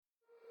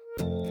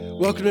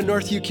Welcome to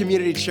Northview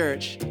Community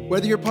Church.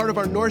 Whether you're part of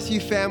our Northview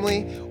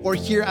family or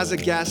here as a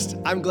guest,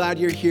 I'm glad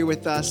you're here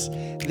with us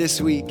this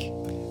week.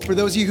 For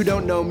those of you who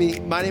don't know me,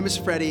 my name is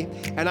Freddie,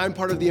 and I'm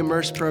part of the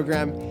Immerse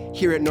program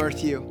here at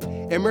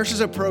Northview. Immerse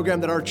is a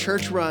program that our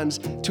church runs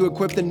to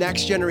equip the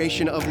next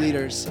generation of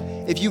leaders.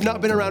 If you've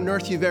not been around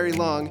Northview very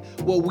long,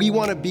 what we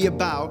want to be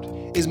about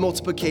is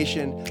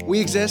multiplication. We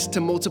exist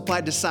to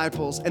multiply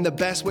disciples, and the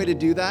best way to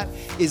do that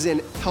is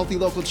in healthy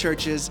local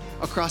churches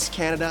across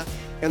Canada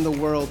and the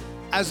world.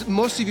 As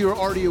most of you are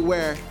already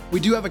aware,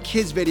 we do have a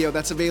kids video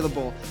that's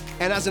available.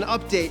 And as an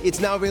update, it's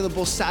now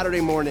available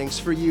Saturday mornings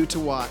for you to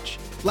watch.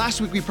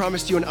 Last week, we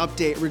promised you an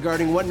update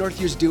regarding what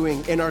Northview is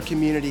doing in our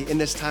community in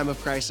this time of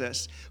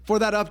crisis. For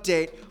that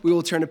update, we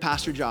will turn to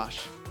Pastor Josh.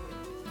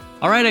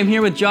 All right, I'm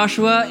here with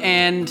Joshua,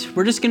 and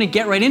we're just gonna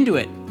get right into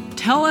it.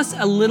 Tell us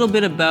a little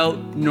bit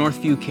about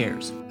Northview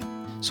Cares.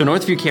 So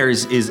Northview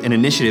Cares is an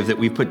initiative that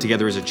we've put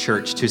together as a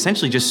church to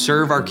essentially just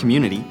serve our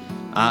community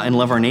and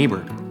love our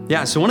neighbor.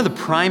 Yeah, so one of the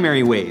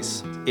primary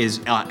ways is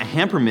a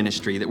hamper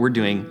ministry that we're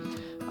doing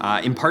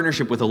in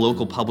partnership with a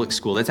local public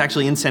school that's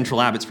actually in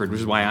Central Abbotsford, which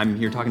is why I'm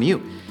here talking to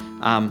you.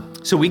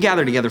 So we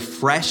gather together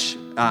fresh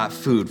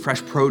food,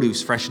 fresh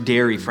produce, fresh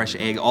dairy, fresh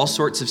egg, all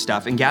sorts of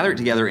stuff, and gather it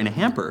together in a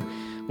hamper,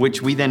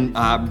 which we then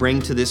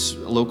bring to this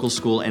local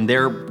school, and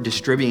they're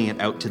distributing it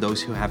out to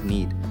those who have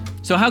need.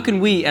 So how can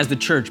we, as the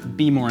church,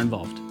 be more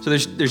involved? So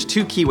there's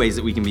two key ways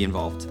that we can be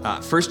involved.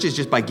 First is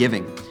just by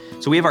giving.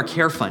 So we have our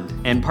care fund,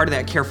 and part of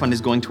that care fund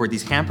is going toward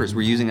these hampers.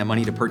 We're using that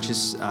money to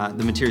purchase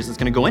the materials that's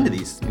gonna go into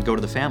these and go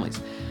to the families.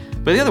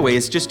 But the other way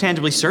is just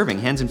tangibly serving,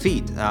 hands and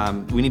feet.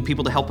 We need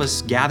people to help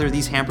us gather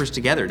these hampers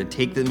together to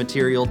take the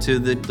material to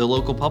the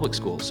local public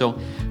school. So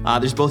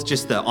there's both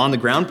just the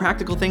on-the-ground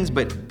practical things,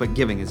 but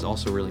giving is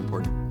also really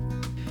important.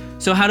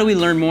 So how do we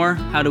learn more?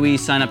 How do we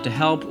sign up to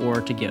help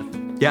or to give?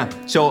 Yeah,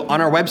 so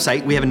on our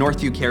website, we have a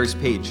Northview Cares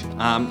page.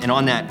 And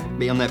on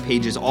that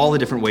page is all the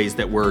different ways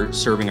that we're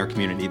serving our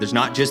community. There's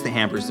not just the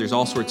hampers, there's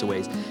all sorts of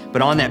ways.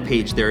 But on that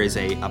page, there is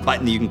a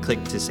button that you can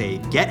click to say,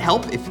 get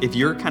help. If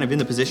you're kind of in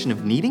the position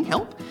of needing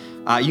help,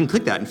 you can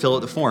click that and fill out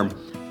the form.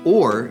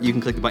 Or you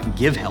can click the button,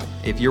 give help.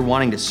 If you're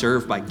wanting to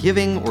serve by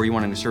giving or you're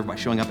wanting to serve by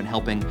showing up and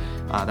helping,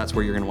 that's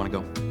where you're gonna wanna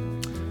go.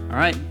 All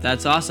right,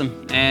 that's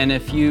awesome. And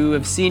if you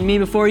have seen me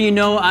before, you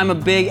know I'm a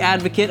big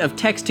advocate of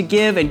text to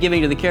give and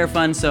giving to the care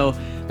fund, so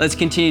let's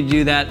continue to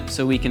do that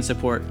so we can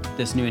support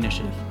this new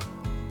initiative.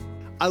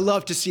 I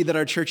love to see that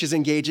our church is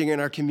engaging in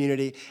our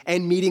community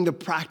and meeting the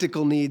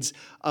practical needs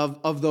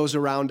of those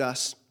around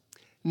us.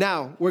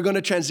 Now, we're going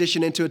to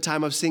transition into a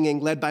time of singing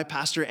led by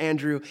Pastor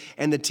Andrew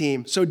and the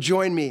team. So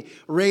join me,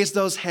 raise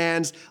those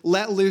hands,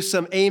 let loose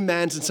some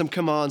amens and some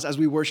come-ons as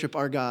we worship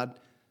our God.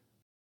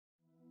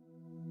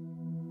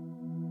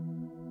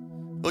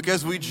 Look,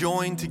 as we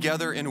join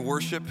together in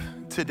worship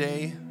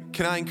today,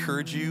 can I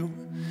encourage you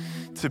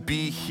to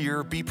be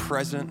here, be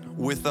present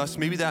with us?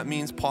 Maybe that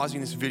means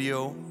pausing this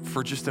video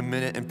for just a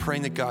minute and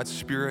praying that God's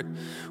Spirit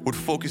would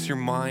focus your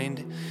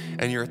mind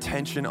and your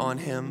attention on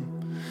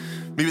Him.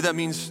 Maybe that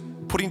means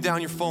putting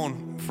down your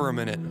phone for a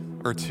minute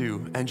or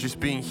two and just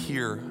being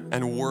here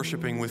and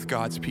worshiping with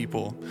God's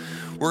people.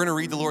 We're gonna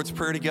read the Lord's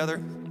Prayer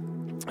together,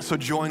 so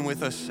join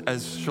with us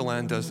as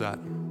Shalane does that.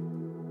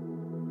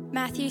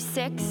 Matthew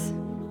 6,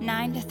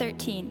 9 to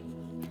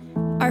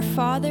 13. Our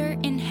Father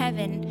in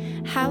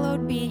heaven,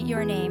 hallowed be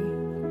your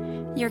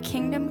name. Your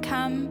kingdom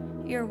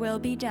come, your will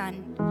be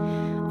done,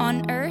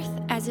 on earth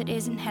as it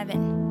is in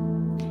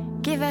heaven.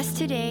 Give us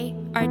today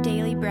our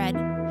daily bread,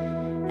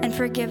 and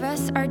forgive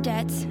us our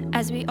debts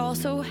as we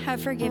also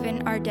have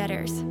forgiven our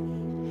debtors.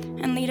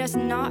 And lead us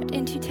not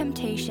into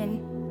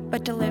temptation,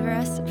 but deliver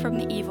us from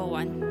the evil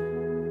one.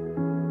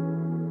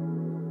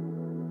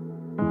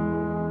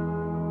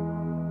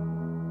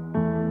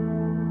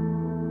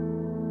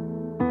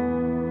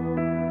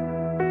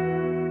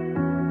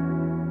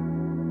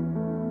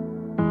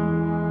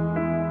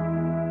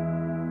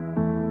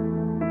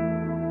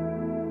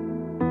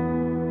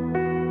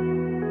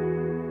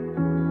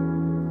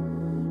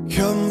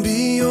 Come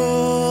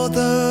behold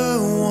the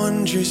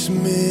wondrous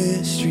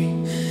mystery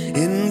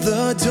in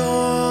the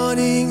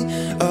dawning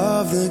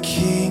of the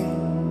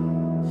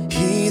King.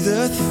 He,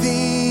 the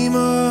theme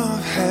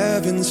of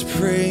heaven's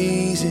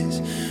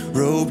praises,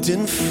 robed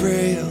in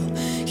frail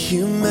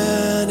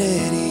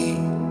humanity.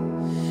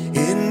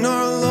 In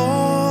our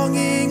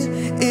longing,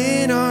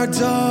 in our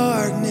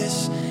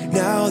darkness,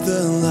 now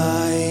the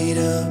light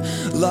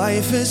of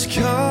life has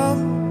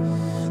come.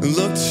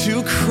 Look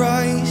to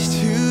Christ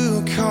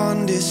who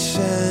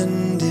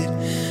condescended,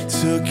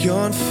 took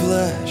on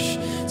flesh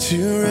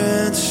to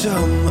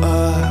ransom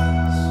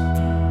us.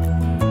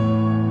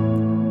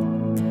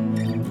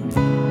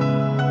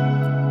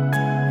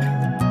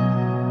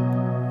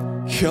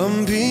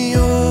 Come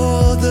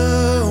behold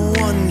the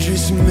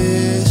wondrous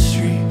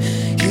mystery.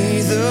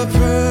 He, the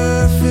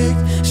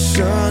perfect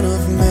Son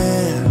of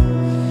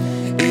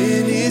Man,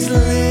 in His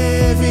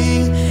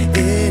living,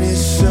 in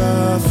His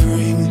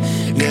suffering,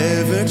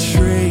 never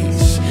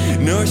trace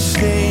nor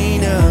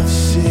stain of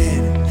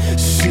sin.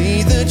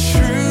 See the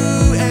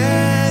true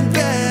and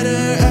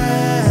better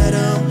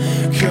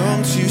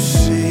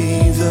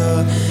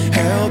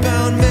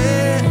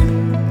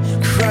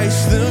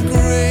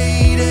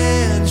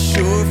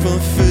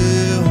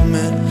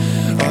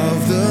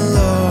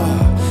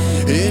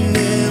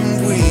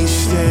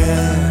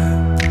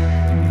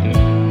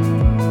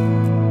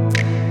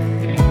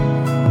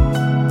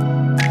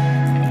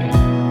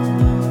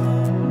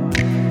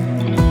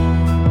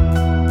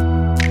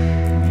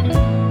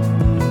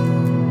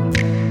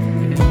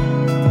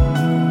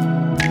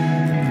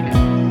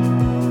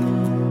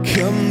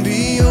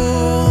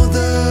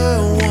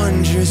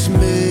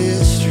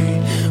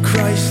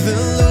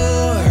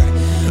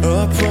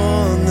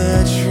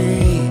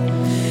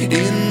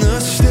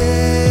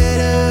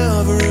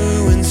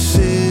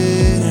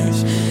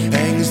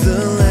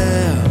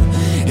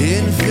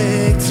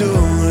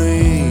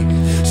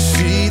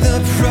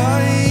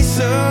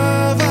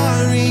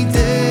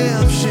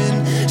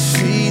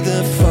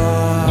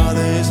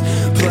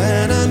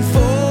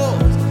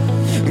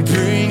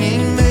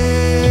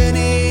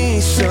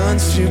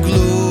ascends to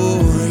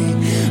glory,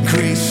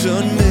 grace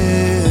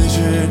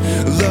unmeasured,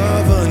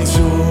 love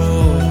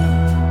untold.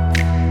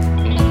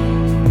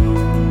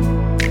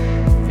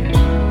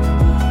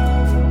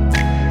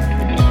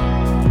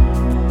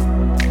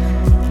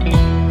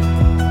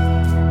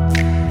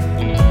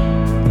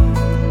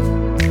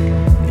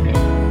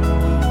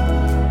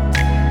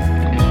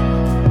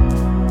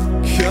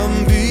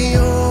 Come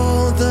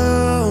behold the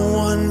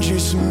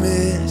wondrous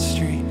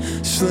mystery,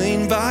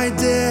 slain by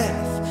death,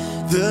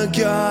 the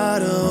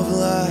God of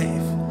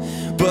life,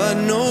 but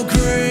no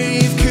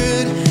grave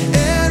could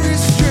ever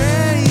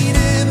restrain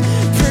him.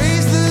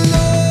 Praise the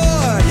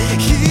Lord,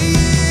 he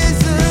is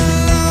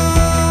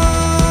alive.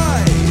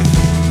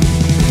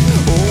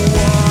 Oh,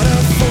 what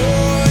a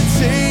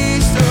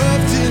foretaste of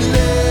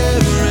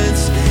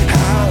deliverance,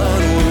 how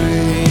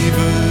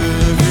unwavering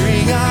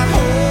our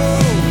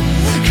hope.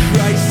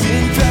 Christ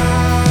in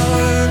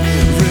power,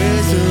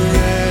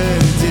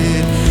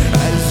 resurrected,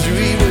 as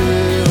we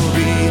will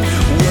be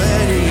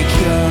when he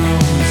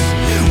comes.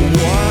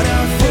 What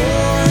a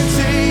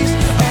foretaste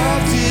of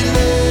deliverance.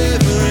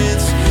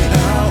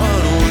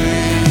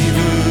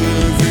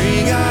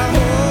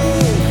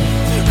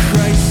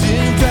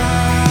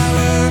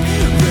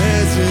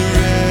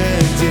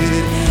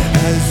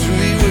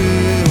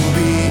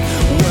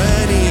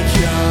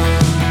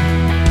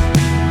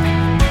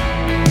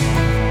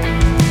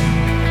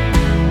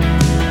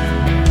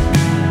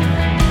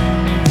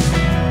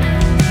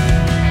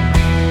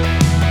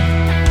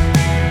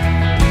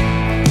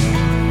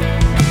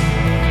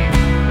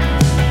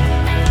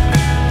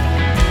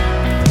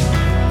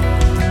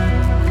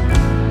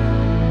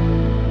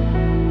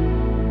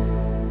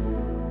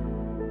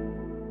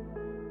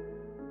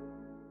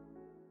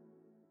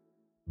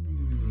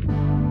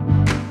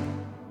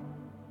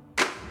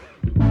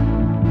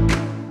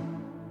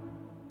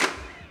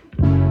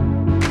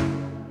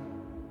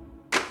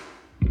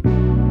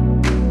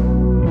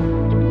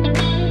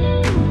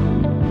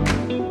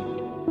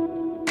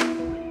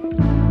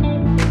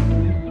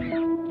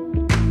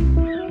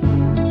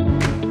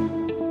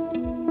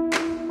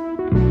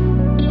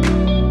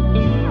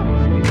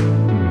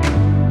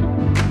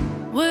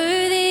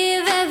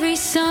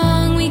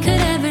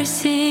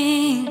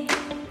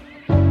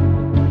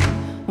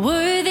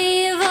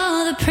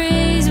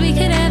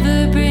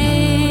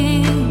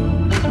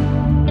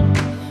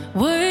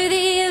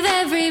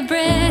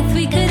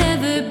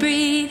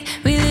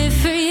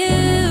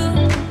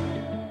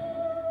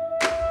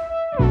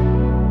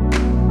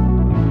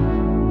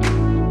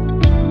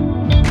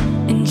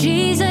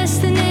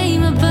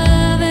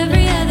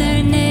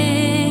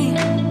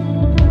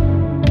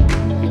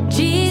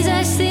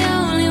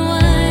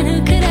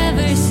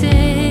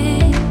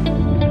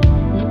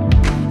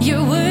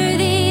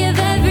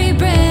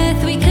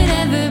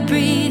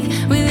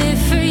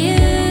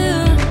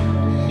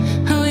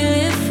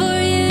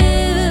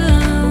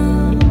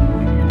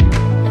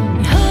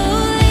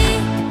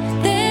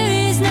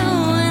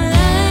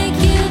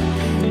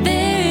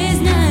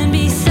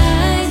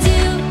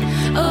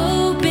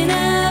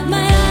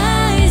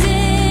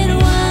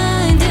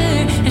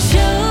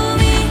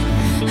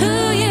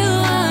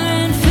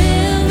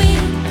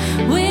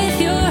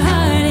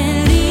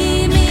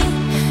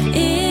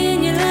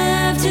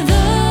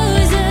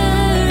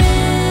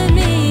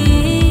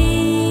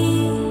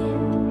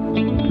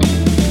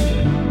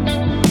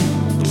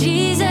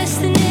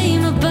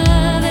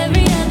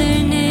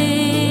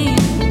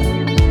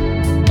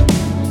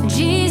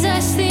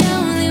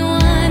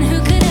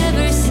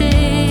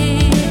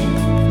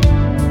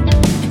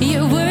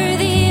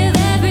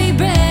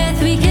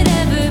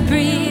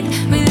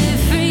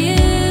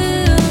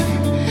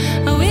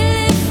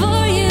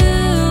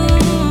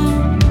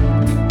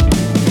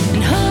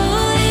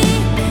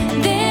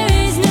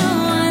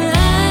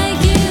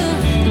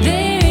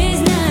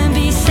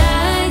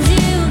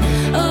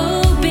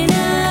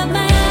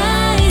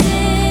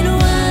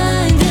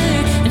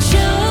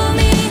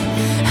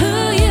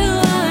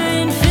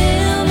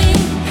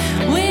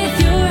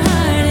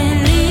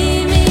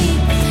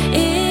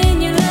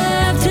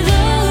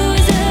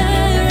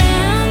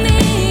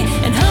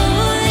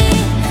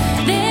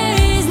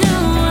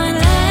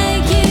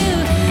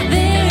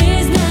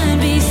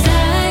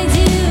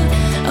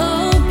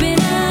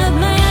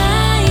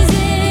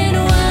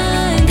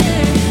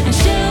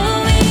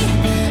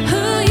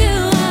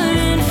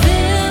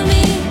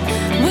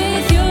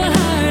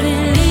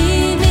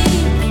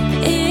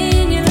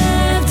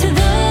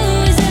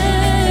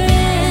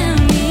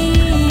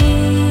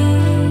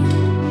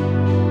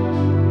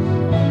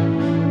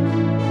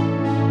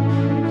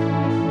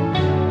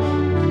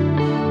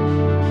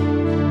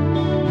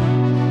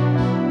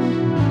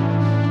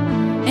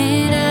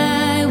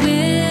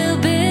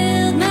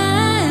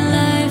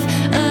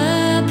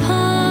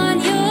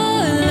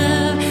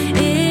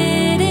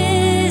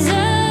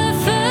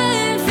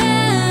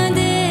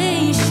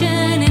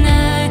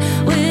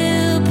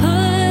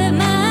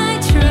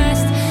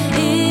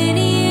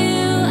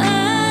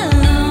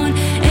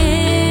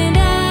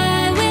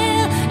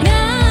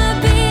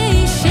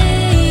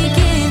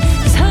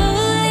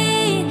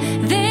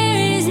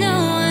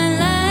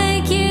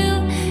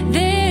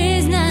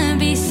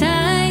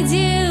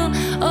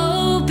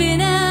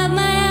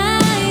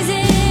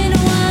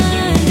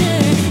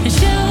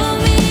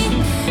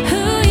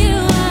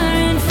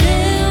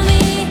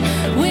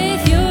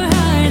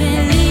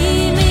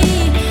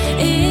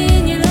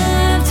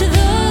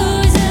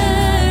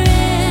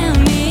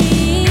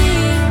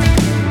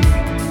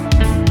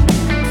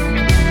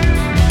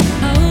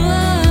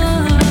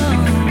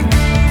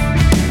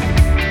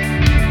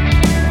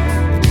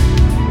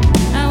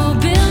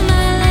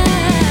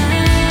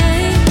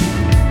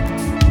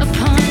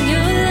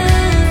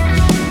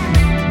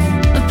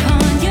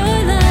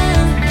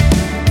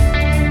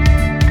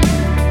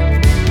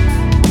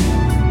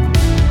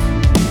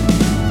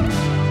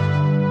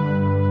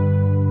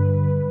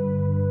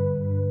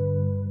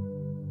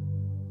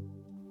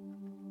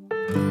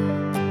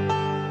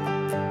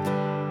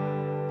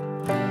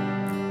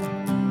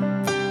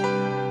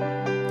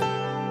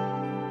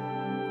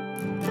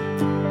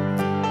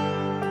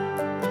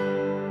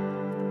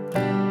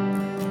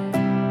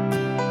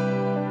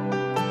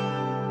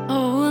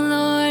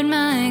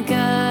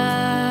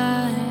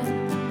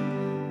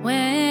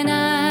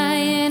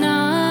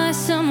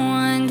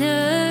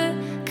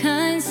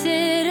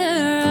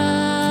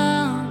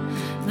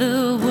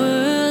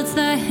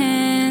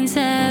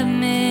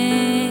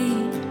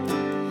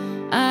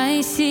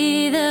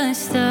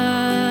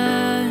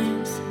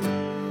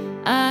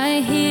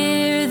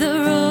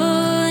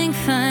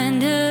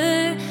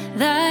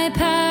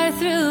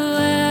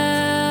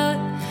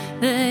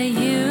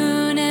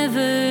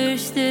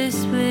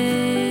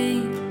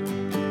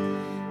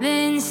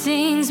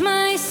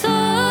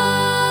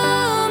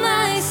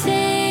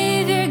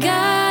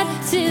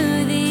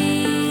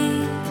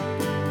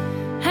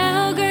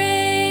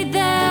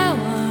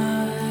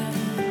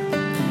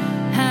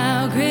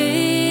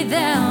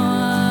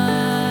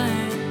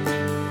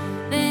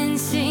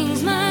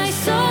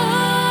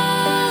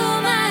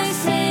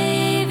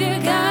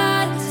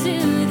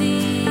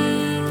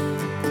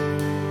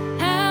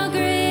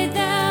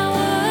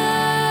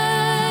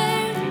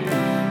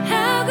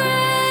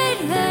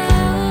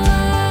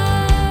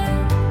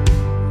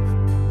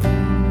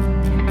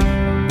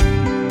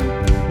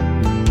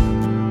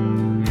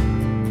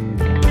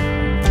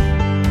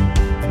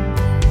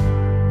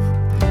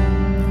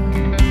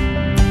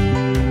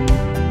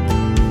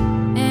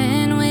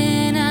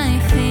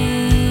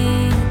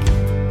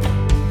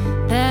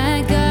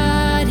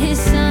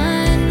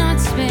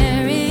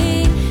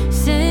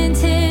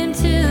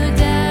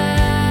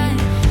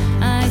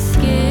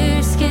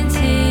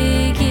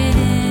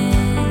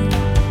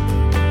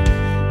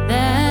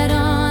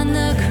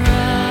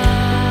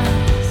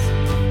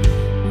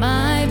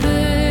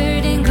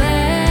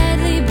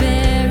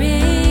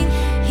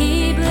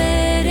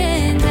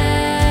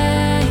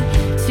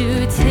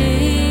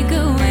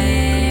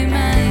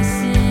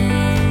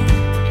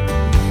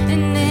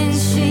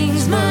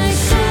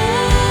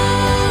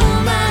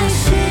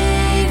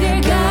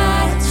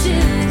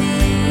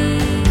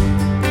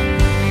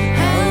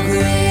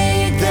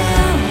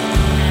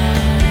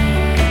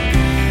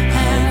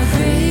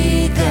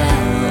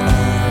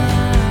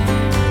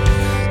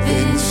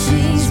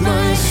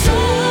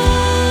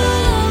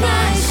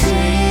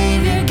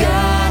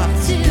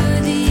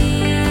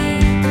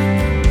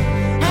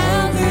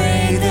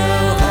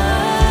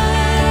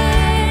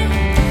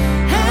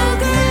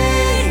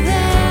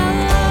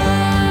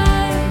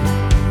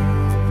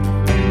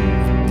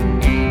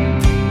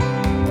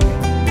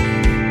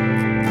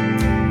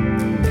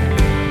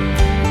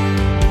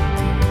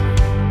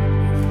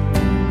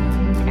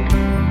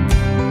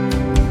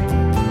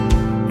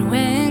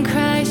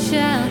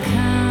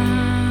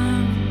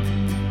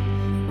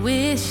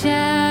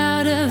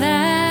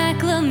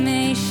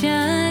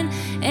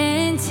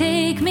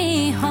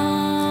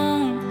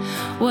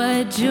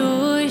 what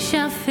joy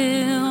shall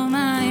fill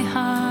my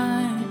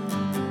heart.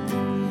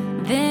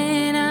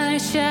 Then I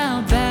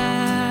shall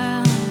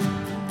bow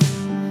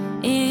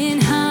in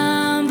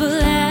humble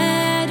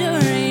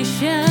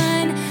adoration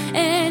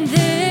and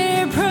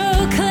there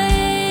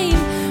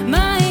proclaim,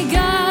 my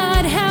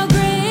God, how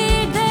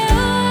great thou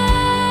art.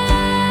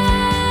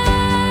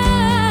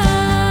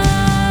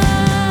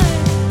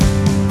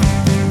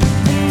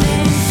 And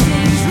then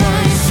sings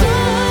my soul,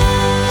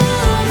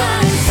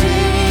 my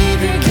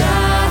Savior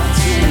God,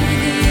 to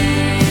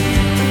thee.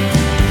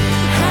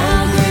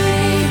 How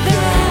great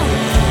thou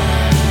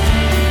art,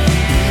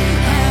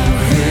 how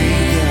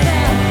great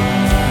thou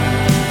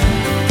art.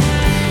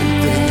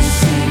 Then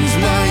sings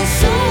my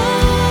soul,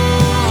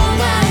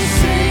 my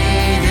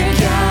Savior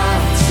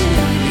God, to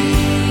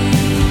thee.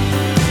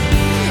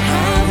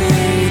 How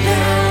great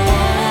thou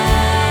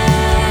art,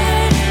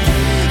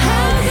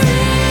 how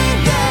great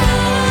thou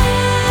art.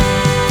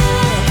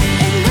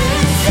 And then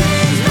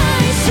sings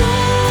my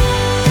soul,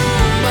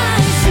 my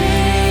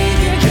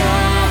Savior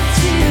God,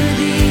 to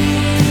thee.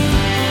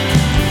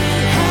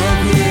 How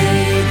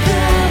great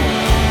thou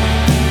art,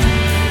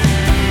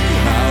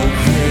 how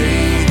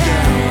great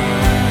thou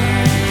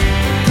art.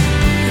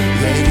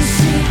 Then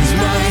sings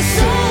my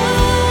soul,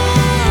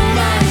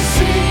 my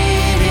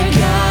Savior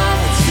God,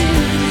 to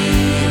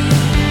thee.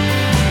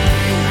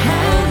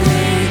 How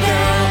great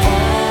thou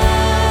art,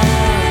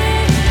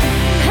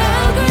 how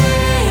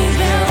great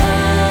thou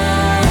art,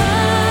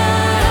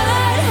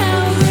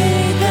 how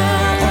great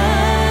thou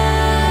art,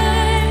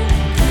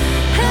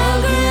 how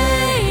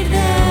great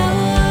thou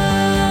art.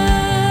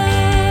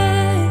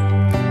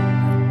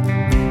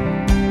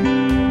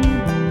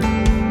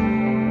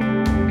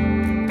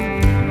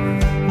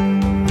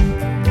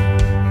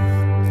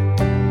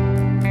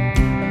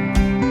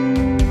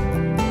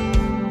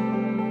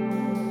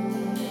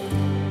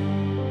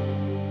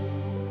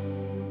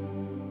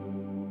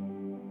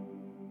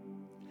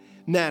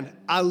 Man,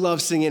 I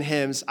love singing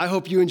hymns. I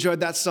hope you enjoyed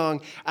that song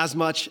as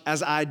much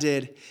as I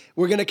did.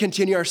 We're going to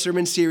continue our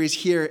sermon series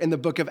here in the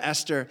book of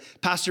Esther.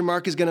 Pastor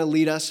Mark is going to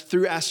lead us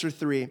through Esther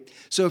 3.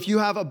 So if you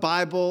have a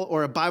Bible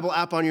or a Bible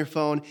app on your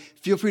phone,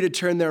 feel free to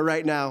turn there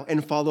right now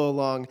and follow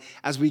along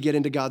as we get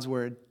into God's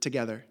word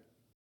together.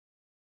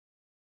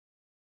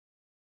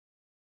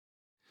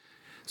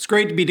 It's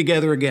great to be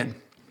together again.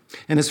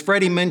 And as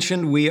Freddie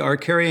mentioned, we are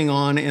carrying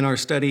on in our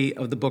study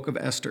of the book of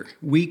Esther,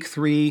 week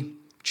 3,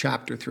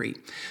 chapter 3.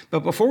 But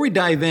before we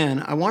dive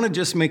in, I want to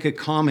just make a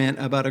comment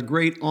about a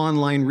great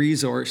online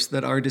resource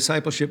that our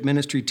discipleship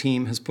ministry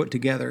team has put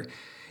together.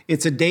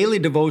 It's a daily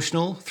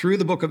devotional through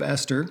the book of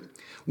Esther,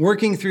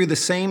 working through the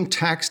same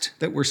text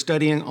that we're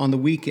studying on the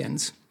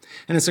weekends.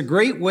 And it's a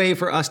great way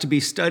for us to be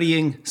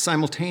studying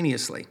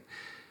simultaneously.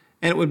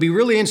 And it would be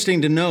really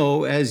interesting to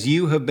know, as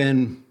you have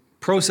been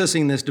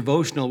processing this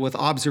devotional with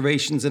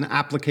observations and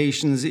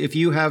applications, if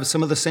you have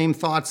some of the same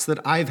thoughts that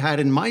I've had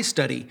in my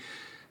study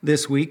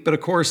this week. But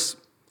of course,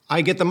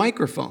 I get the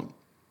microphone,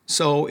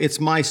 so it's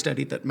my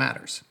study that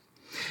matters.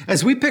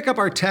 As we pick up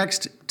our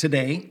text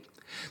today,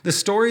 the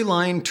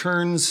storyline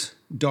turns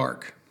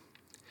dark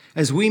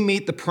as we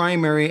meet the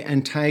primary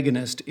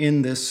antagonist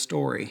in this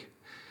story.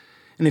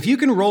 And if you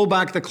can roll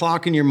back the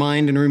clock in your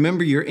mind and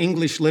remember your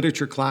English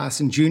literature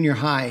class in junior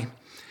high,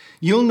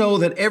 you'll know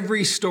that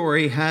every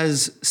story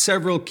has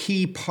several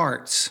key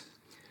parts.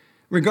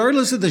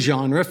 Regardless of the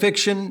genre,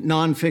 fiction,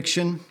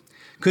 nonfiction,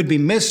 could be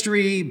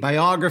mystery,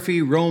 biography,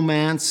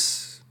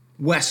 romance,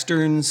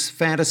 westerns,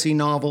 fantasy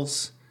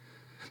novels.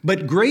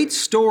 But great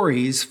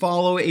stories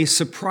follow a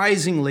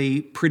surprisingly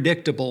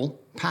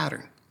predictable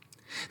pattern.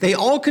 They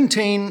all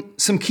contain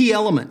some key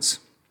elements.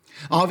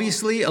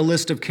 Obviously, a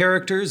list of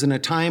characters and a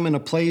time and a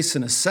place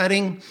and a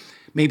setting,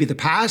 maybe the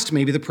past,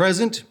 maybe the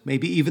present,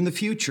 maybe even the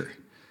future.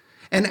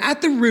 And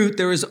at the root,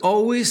 there is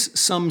always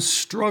some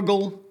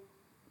struggle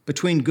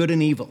between good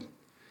and evil,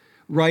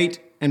 right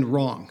and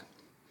wrong.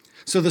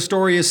 So the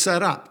story is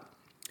set up.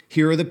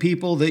 Here are the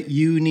people that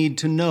you need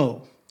to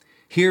know.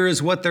 Here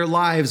is what their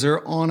lives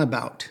are on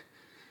about.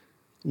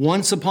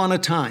 Once upon a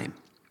time,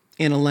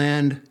 in a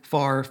land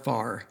far,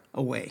 far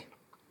away.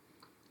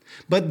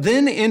 But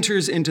then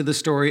enters into the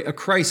story a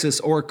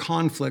crisis or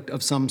conflict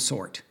of some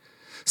sort.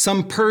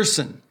 Some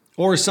person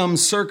or some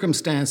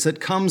circumstance that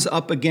comes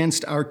up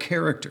against our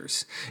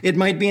characters. It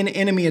might be an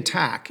enemy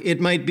attack. It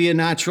might be a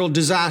natural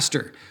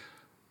disaster.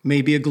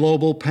 Maybe a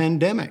global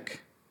pandemic.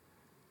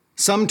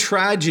 Some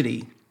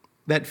tragedy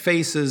that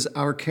faces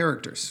our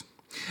characters.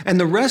 And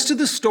the rest of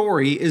the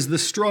story is the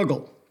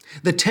struggle,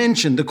 the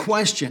tension, the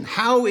question.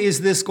 How is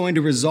this going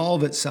to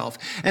resolve itself?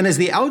 And as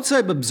the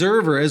outside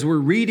observer, as we're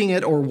reading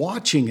it or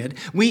watching it,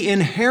 we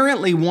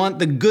inherently want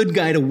the good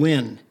guy to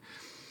win.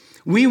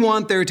 We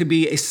want there to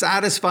be a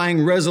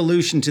satisfying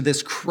resolution to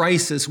this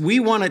crisis. We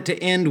want it to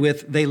end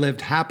with, they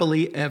lived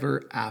happily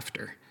ever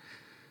after.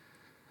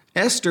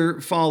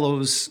 Esther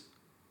follows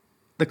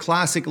the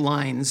classic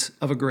lines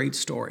of a great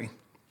story.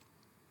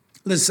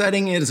 The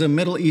setting is a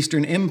Middle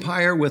Eastern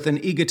empire with an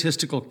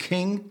egotistical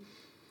king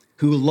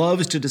who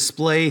loves to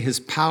display his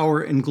power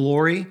and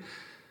glory.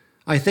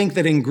 I think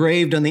that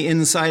engraved on the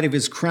inside of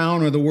his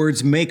crown are the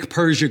words, "Make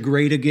Persia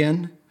great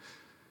again."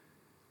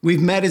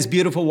 We've met his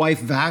beautiful wife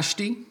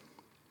Vashti,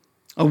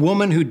 a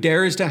woman who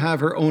dares to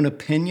have her own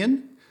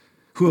opinion,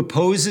 who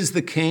opposes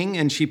the king,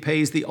 and she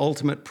pays the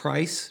ultimate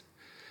price.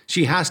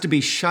 She has to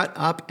be shut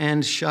up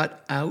and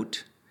shut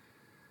out.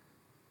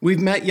 We've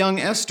met young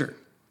Esther,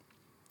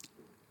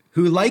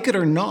 who, like it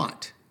or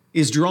not,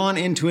 is drawn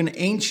into an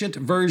ancient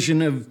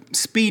version of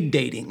speed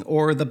dating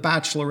or The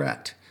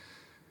Bachelorette.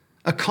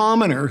 A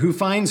commoner who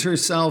finds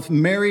herself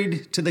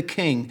married to the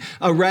king,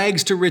 a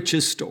rags to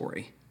riches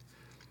story.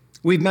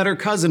 We've met her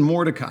cousin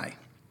Mordecai,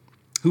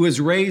 who has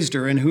raised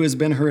her and who has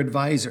been her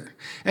advisor.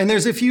 And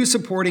there's a few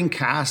supporting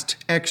cast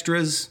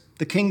extras,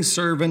 the king's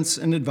servants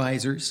and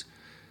advisors.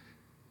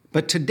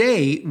 But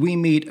today we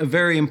meet a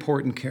very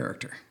important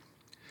character,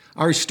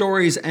 our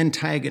story's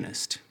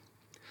antagonist,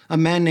 a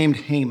man named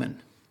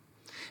Haman.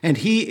 And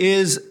he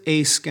is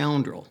a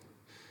scoundrel.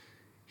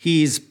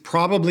 He's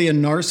probably a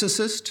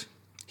narcissist.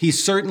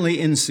 He's certainly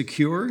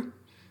insecure.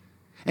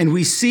 And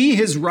we see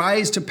his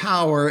rise to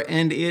power,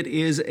 and it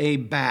is a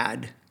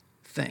bad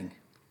thing.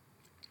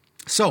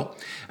 So,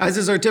 as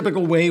is our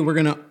typical way, we're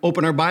going to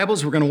open our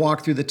Bibles, we're going to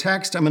walk through the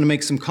text, I'm going to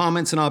make some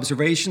comments and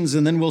observations,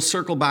 and then we'll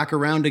circle back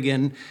around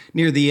again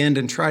near the end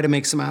and try to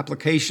make some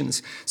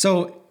applications.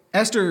 So,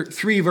 Esther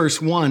 3 verse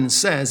 1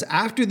 says,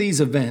 "After these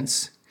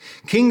events,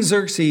 King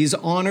Xerxes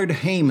honored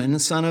Haman,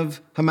 son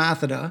of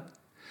Hammedatha,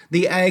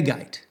 the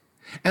Agagite,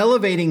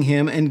 elevating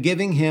him and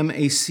giving him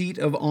a seat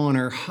of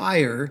honor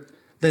higher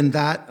than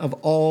that of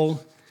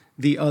all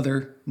the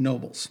other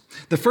nobles."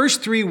 The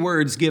first three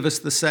words give us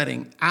the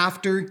setting,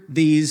 after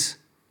these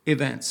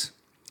events,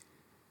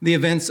 the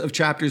events of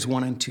chapters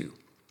 1 and 2.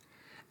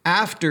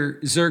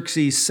 After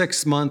Xerxes'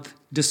 6-month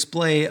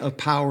display of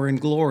power and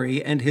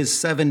glory and his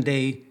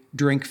 7-day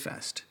drink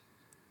fest.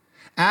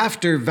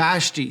 After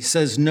Vashti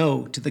says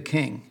no to the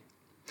king.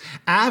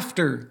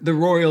 After the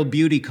royal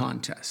beauty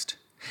contest.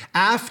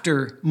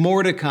 After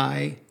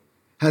Mordecai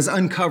has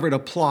uncovered a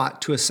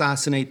plot to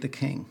assassinate the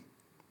king.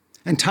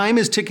 And time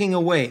is ticking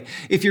away.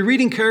 If you're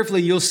reading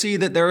carefully, you'll see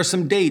that there are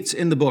some dates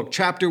in the book.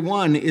 Chapter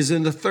 1 is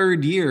in the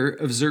 3rd year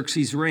of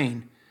Xerxes'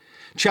 reign.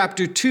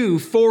 Chapter 2,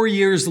 4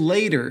 years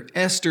later,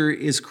 Esther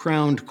is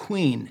crowned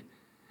queen.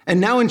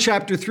 And now in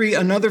chapter 3,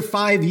 another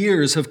 5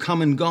 years have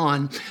come and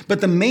gone.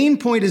 But the main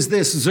point is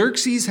this: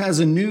 Xerxes has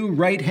a new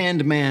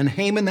right-hand man,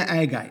 Haman the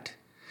Agagite.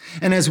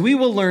 And as we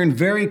will learn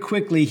very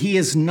quickly, he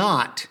is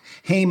not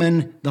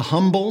Haman the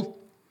humble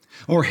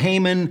or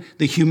Haman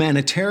the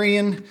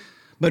humanitarian,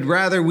 but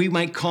rather we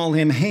might call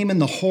him Haman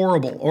the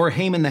horrible, or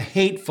Haman the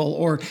hateful,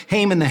 or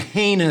Haman the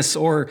heinous,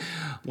 or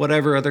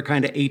whatever other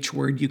kind of H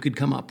word you could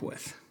come up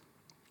with.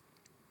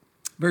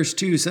 Verse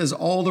 2 says,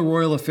 "All the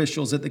royal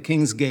officials at the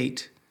king's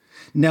gate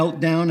knelt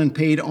down and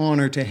paid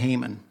honor to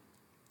Haman,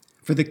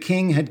 for the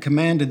king had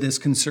commanded this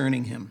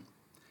concerning him.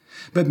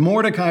 But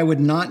Mordecai would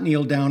not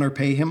kneel down or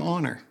pay him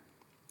honor.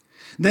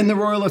 Then the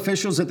royal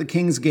officials at the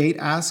king's gate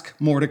asked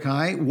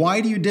Mordecai, 'Why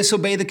do you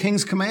disobey the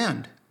king's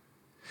command?'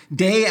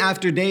 Day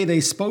after day they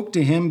spoke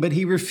to him, but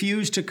he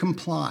refused to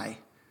comply.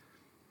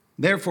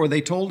 Therefore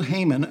they told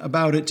Haman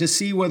about it to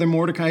see whether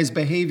Mordecai's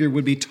behavior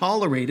would be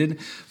tolerated,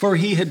 for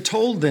he had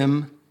told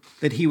them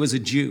that he was a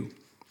Jew.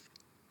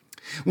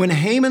 When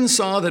Haman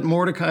saw that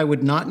Mordecai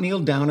would not kneel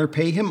down or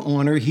pay him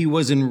honor, he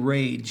was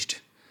enraged.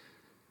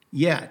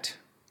 Yet,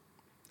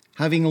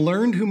 having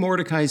learned who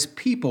Mordecai's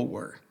people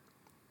were,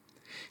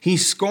 he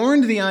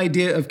scorned the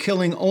idea of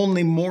killing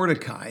only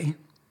Mordecai.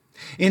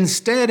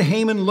 Instead,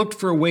 Haman looked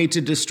for a way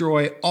to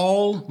destroy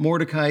all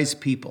Mordecai's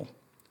people,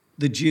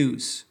 the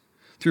Jews,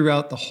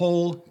 throughout the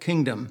whole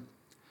kingdom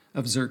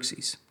of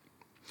Xerxes."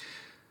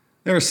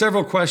 There are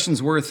several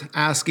questions worth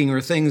asking or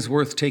things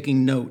worth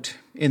taking note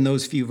in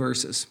those few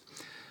verses.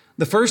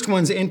 The first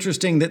one's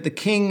interesting, that the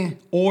king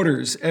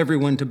orders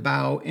everyone to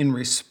bow in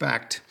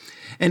respect.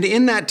 And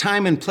in that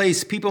time and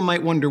place, people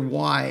might wonder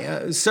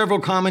why. Several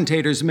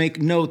commentators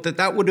make note that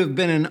that would have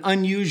been an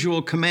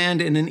unusual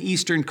command in an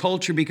Eastern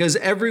culture because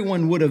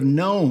everyone would have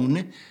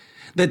known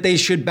that they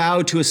should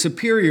bow to a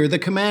superior. The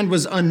command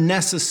was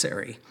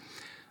unnecessary.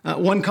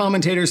 One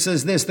commentator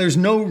says this: "There's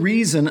no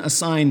reason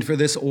assigned for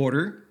this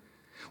order,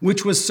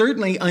 which was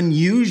certainly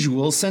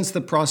unusual since the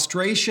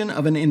prostration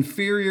of an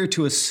inferior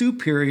to a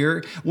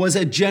superior was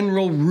a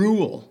general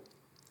rule.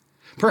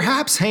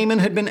 Perhaps Haman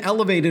had been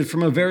elevated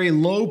from a very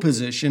low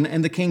position,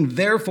 and the king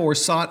therefore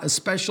sought a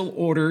special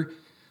order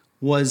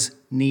was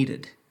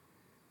needed."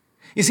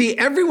 You see,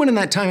 everyone in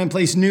that time and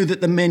place knew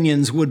that the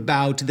minions would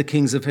bow to the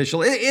king's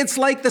official. It's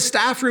like the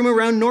staff room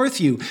around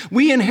Northview.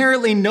 We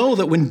inherently know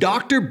that when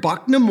Dr.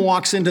 Bucknam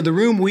walks into the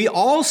room, we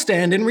all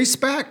stand in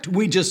respect.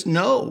 We just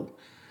know.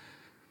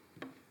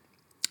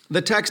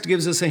 The text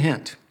gives us a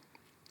hint.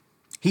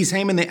 He's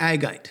Haman the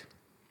Agagite.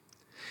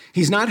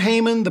 He's not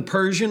Haman the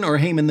Persian or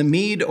Haman the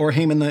Mede or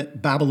Haman the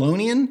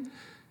Babylonian.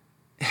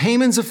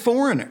 Haman's a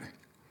foreigner.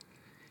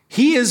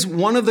 He is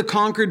one of the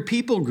conquered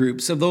people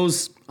groups of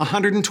those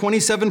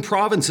 127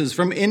 provinces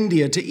from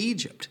India to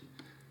Egypt.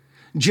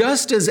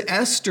 Just as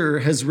Esther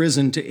has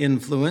risen to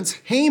influence,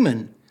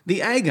 Haman the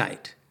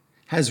Agagite,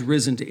 has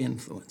risen to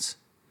influence.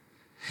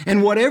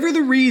 And whatever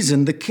the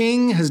reason, the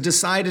king has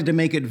decided to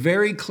make it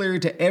very clear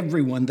to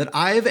everyone that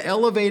I've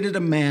elevated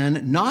a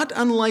man not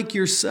unlike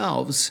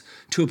yourselves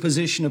to a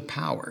position of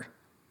power.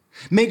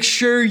 Make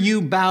sure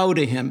you bow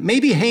to him.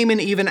 Maybe Haman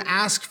even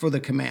asked for the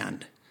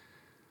command.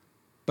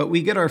 But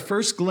we get our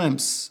first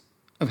glimpse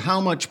of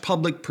how much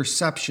public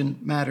perception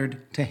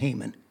mattered to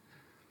Haman.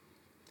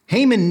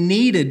 Haman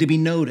needed to be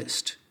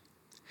noticed.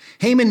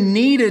 Haman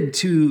needed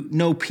to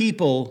know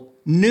people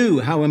knew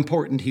how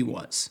important he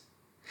was.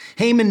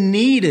 Haman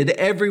needed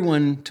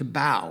everyone to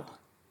bow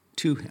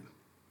to him.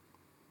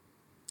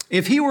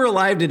 If he were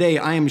alive today,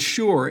 I am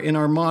sure in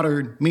our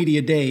modern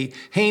media day,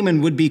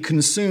 Haman would be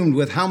consumed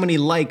with how many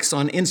likes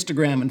on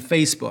Instagram and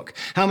Facebook,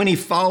 how many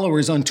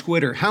followers on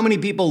Twitter, how many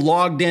people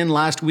logged in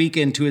last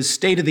weekend to his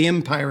State of the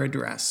Empire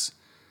address.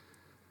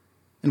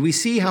 And we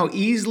see how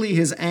easily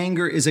his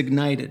anger is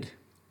ignited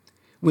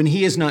when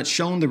he is not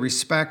shown the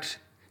respect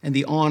and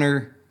the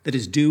honor that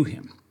is due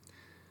him.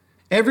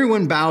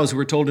 Everyone bows,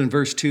 we're told in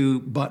verse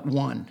 2, but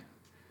one.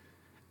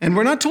 And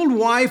we're not told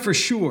why for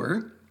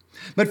sure,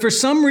 but for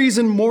some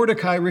reason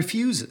Mordecai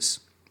refuses.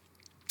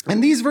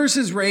 And these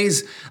verses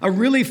raise a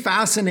really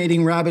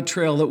fascinating rabbit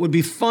trail that would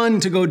be fun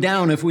to go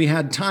down if we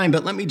had time,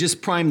 but let me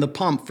just prime the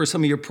pump for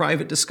some of your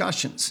private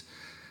discussions.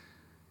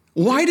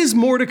 Why does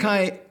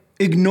Mordecai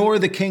ignore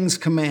the king's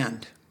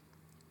command?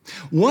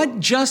 What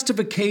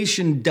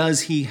justification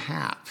does he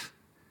have?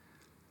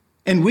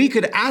 And we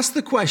could ask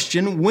the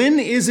question, when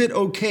is it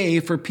okay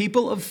for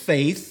people of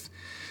faith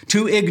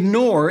to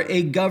ignore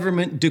a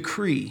government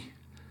decree?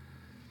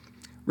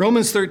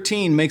 Romans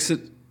 13 makes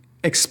it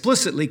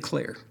explicitly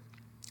clear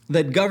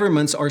that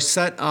governments are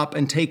set up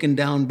and taken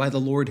down by the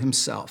Lord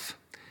himself.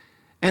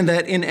 And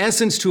that in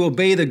essence, to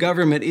obey the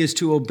government is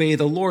to obey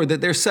the Lord,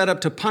 that they're set up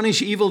to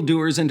punish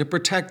evildoers and to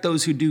protect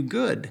those who do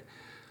good.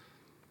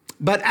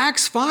 But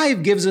Acts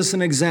 5 gives us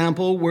an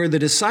example where the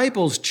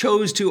disciples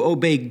chose to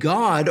obey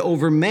God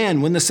over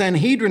men. When the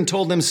Sanhedrin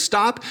told them,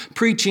 stop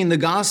preaching the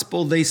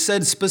gospel, they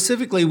said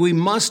specifically, we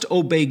must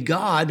obey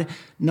God,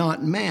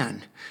 not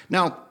man.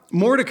 Now,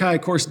 Mordecai,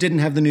 of course, didn't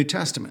have the New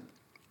Testament.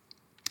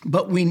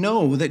 But we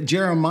know that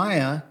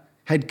Jeremiah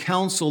had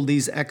counseled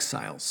these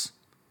exiles.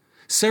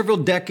 Several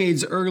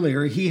decades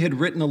earlier, he had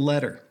written a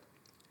letter.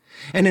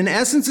 And in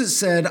essence, it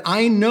said,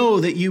 I know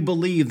that you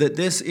believe that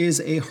this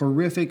is a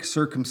horrific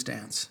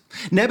circumstance.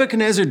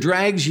 Nebuchadnezzar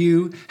drags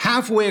you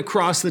halfway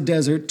across the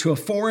desert to a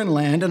foreign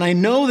land, and I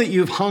know that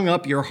you've hung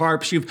up your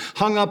harps, you've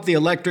hung up the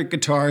electric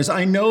guitars.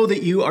 I know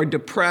that you are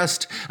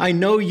depressed. I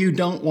know you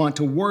don't want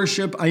to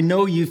worship. I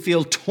know you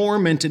feel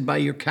tormented by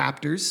your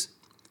captors.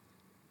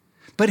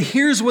 But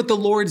here's what the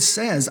Lord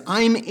says,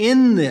 I'm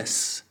in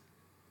this.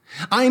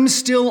 I'm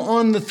still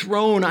on the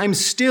throne. I'm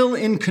still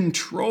in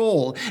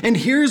control. And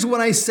here's what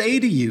I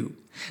say to you.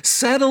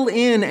 Settle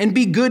in and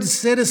be good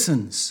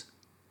citizens.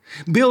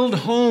 Build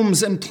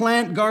homes and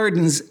plant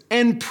gardens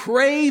and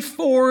pray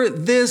for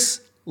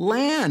this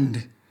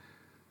land.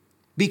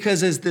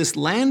 Because as this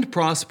land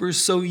prospers,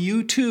 so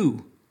you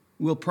too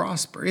will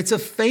prosper. It's a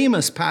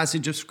famous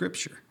passage of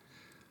Scripture.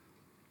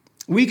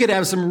 We could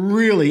have some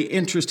really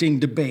interesting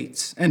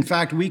debates. In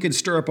fact, we could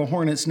stir up a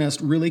hornet's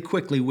nest really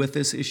quickly with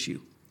this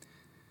issue.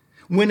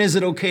 When is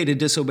it okay to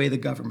disobey the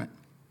government?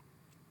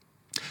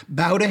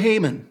 Bow to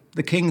Haman,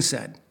 the king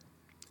said.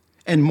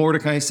 And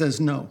Mordecai says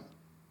no.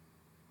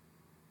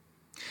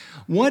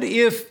 What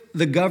if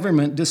the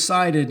government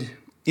decided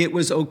it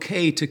was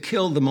okay to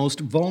kill the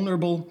most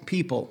vulnerable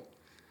people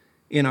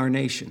in our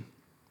nation?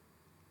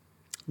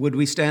 Would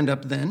we stand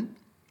up then?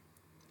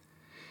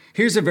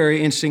 Here's a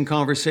very interesting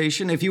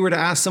conversation. If you were to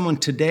ask someone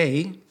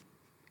today,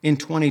 in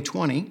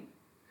 2020,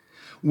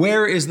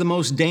 where is the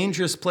most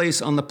dangerous place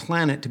on the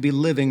planet to be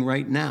living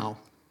right now?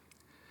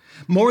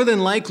 More than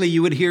likely,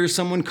 you would hear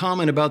someone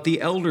comment about the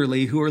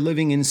elderly who are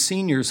living in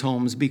seniors'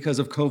 homes because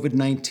of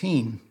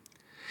COVID-19.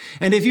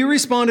 And if you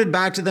responded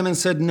back to them and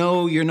said,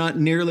 no, you're not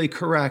nearly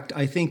correct,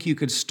 I think you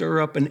could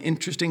stir up an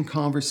interesting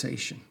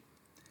conversation.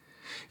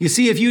 You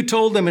see, if you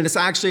told them, and it's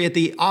actually at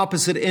the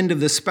opposite end of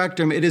the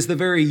spectrum, it is the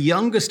very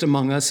youngest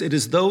among us, it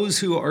is those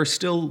who are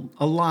still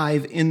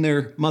alive in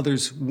their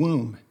mother's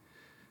womb.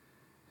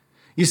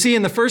 You see,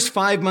 in the first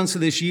 5 months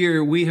of this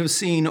year, we have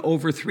seen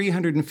over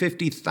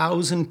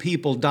 350,000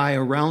 people die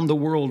around the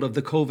world of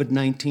the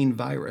COVID-19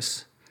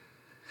 virus.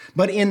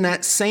 But in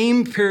that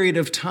same period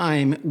of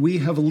time, we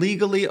have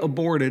legally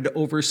aborted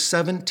over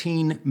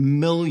 17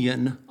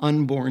 million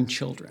unborn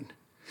children.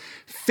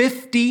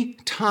 50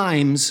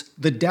 times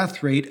the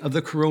death rate of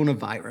the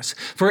coronavirus.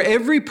 For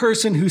every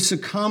person who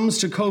succumbs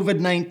to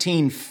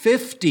COVID-19,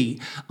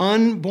 50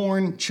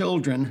 unborn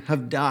children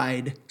have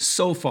died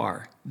so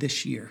far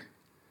this year.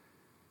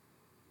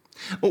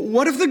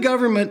 What if the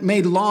government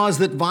made laws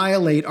that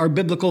violate our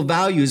biblical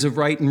values of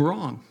right and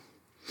wrong?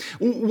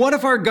 What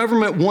if our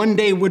government one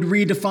day would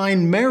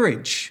redefine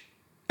marriage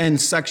and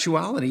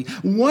sexuality?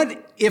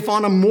 What if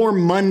on a more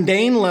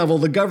mundane level,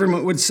 the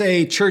government would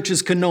say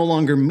churches can no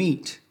longer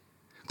meet?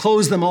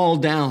 close them all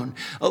down.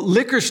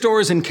 Liquor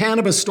stores and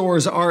cannabis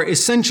stores are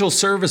essential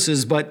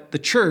services, but the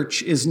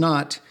church is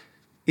not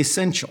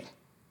essential.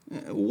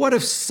 What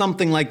if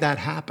something like that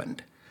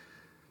happened?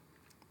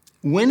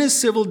 When is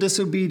civil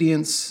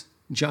disobedience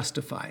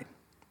justified?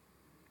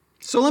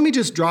 So let me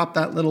just drop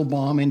that little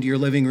bomb into your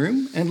living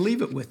room and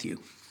leave it with you.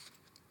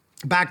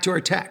 Back to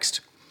our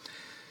text.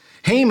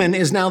 Haman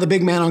is now the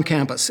big man on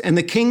campus, and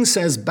the king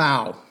says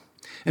bow,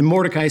 and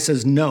Mordecai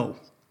says no.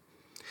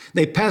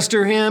 They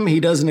pester him.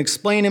 He doesn't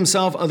explain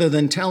himself other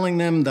than telling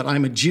them that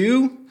I'm a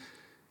Jew,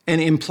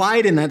 and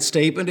implied in that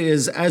statement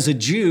is, as a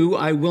Jew,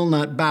 I will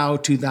not bow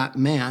to that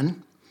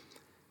man.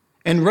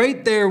 And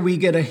right there we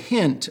get a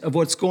hint of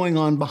what's going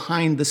on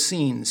behind the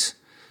scenes.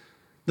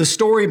 The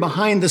story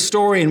behind the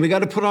story, and we got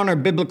to put on our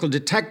biblical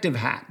detective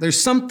hat. There's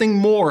something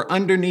more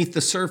underneath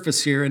the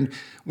surface here, and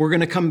we're going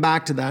to come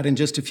back to that in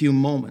just a few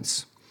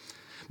moments.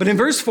 But in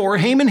verse 4,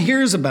 Haman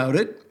hears about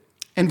it,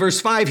 and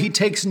verse 5, he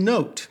takes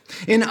note.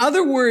 In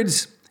other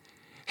words,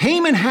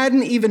 Haman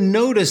hadn't even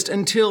noticed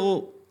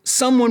until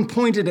someone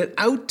pointed it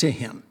out to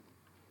him.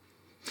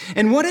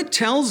 And what it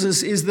tells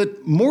us is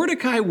that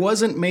Mordecai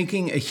wasn't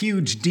making a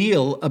huge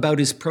deal about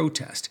his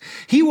protest.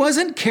 He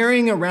wasn't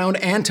carrying around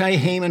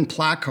anti-Haman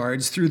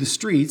placards through the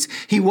streets.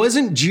 He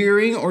wasn't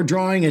jeering or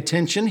drawing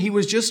attention. He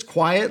was just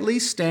quietly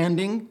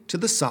standing to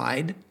the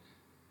side,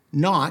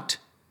 not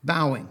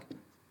bowing.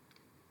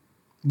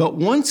 But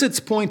once it's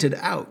pointed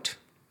out,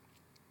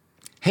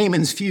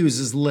 Haman's fuse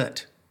is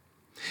lit.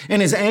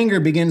 And his anger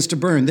begins to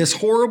burn. This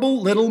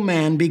horrible little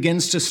man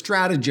begins to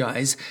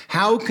strategize.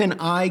 How can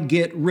I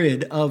get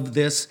rid of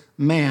this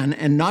man?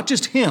 And not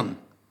just him,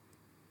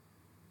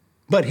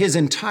 but his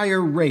entire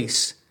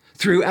race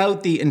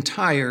throughout the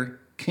entire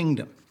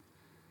kingdom.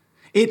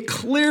 It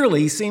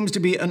clearly seems to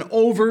be an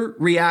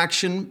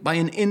overreaction by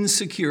an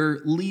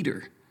insecure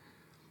leader.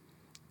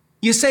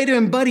 You say to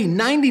him, buddy,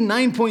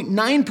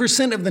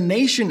 99.9% of the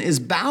nation is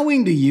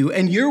bowing to you,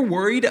 and you're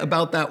worried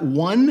about that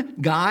one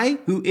guy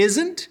who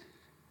isn't?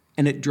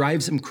 And it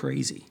drives him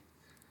crazy.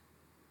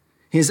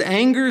 His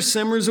anger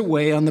simmers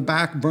away on the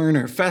back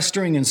burner,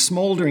 festering and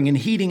smoldering and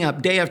heating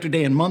up day after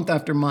day and month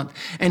after month.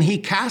 And he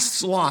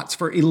casts lots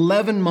for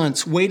 11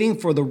 months, waiting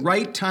for the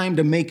right time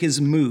to make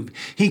his move.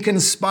 He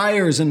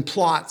conspires and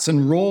plots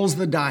and rolls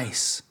the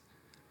dice.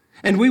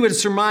 And we would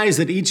surmise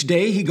that each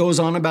day he goes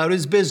on about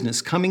his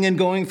business, coming and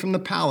going from the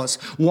palace,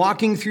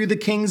 walking through the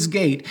king's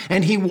gate,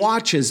 and he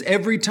watches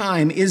every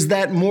time, is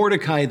that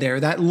Mordecai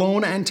there, that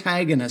lone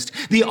antagonist?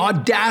 The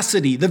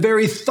audacity, the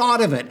very thought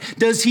of it.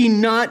 Does he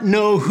not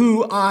know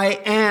who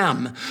I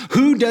am?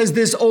 Who does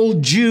this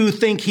old Jew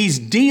think he's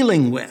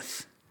dealing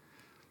with?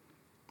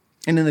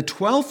 And in the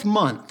 12th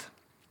month,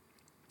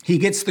 he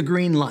gets the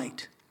green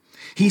light.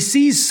 He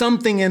sees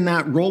something in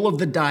that roll of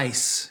the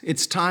dice.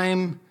 It's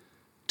time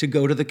to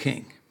go to the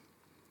king.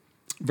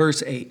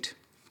 Verse 8.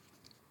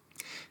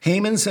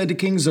 Haman said to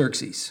King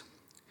Xerxes,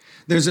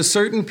 there's a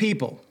certain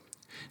people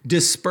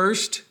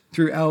dispersed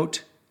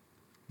throughout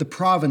the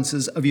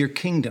provinces of your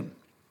kingdom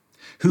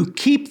who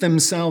keep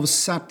themselves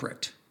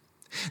separate.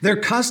 Their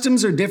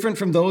customs are different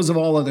from those of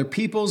all other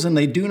peoples, and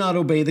they do not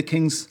obey the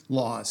king's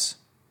laws.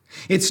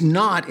 It's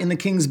not in the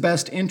king's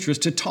best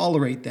interest to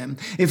tolerate them.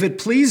 If it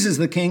pleases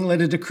the king, let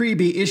a decree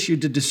be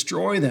issued to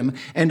destroy them,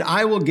 and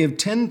I will give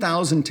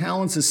 10,000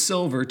 talents of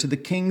silver to the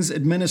king's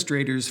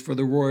administrators for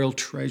the royal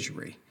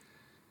treasury.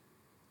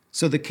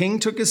 So the king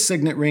took his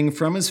signet ring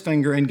from his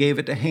finger and gave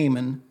it to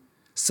Haman,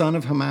 son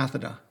of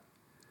Hammedatha,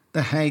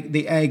 the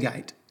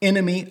Agagite,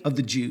 enemy of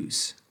the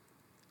Jews.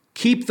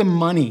 Keep the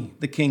money,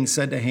 the king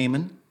said to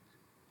Haman,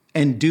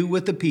 and do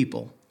with the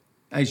people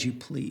as you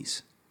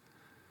please.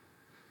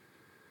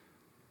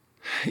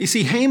 You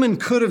see, Haman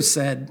could have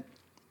said,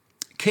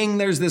 King,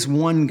 there's this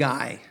one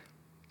guy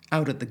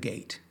out at the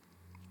gate.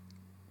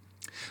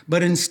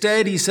 But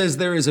instead, he says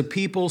there is a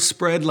people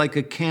spread like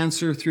a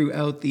cancer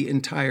throughout the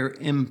entire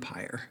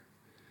empire.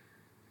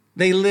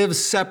 They live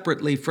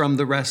separately from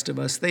the rest of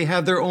us. They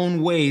have their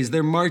own ways.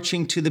 They're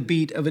marching to the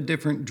beat of a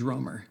different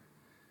drummer.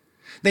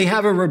 They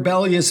have a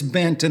rebellious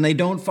bent and they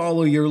don't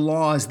follow your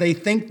laws. They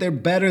think they're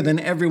better than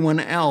everyone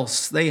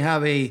else. They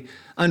have a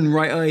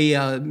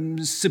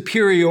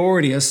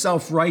superiority, a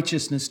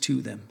self-righteousness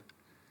to them.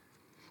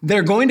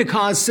 They're going to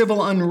cause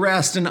civil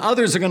unrest and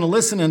others are going to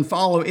listen and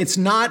follow. It's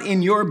not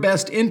in your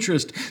best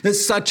interest that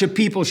such a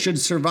people should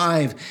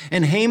survive.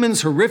 And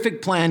Haman's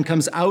horrific plan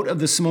comes out of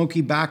the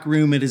smoky back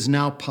room. It is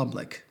now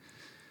public.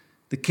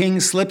 The king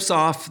slips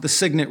off the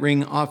signet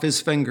ring off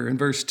his finger in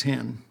verse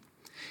 10.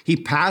 He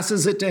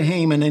passes it to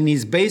Haman and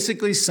he's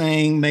basically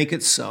saying, make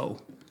it so.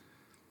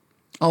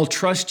 I'll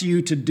trust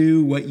you to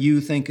do what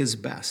you think is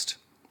best.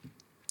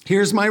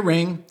 Here's my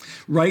ring.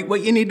 Write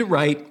what you need to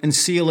write and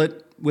seal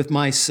it with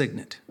my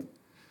signet.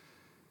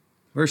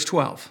 Verse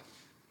 12.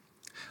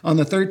 On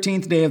the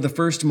 13th day of the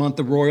first month,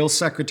 the royal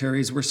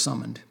secretaries were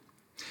summoned.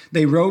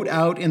 They wrote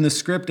out in the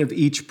script of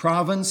each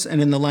province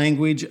and in the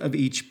language of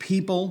each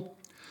people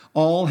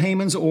all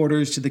Haman's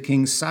orders to the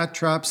king's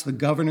satraps, the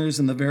governors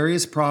in the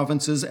various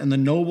provinces, and the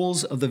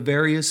nobles of the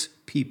various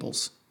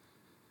peoples.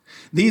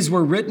 These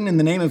were written in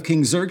the name of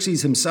King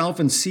Xerxes himself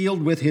and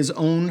sealed with his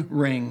own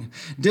ring.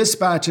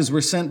 Dispatches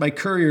were sent by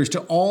couriers to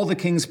all the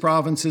king's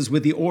provinces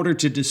with the order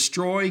to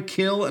destroy,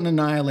 kill, and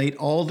annihilate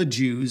all the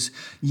Jews,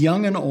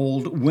 young and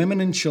old, women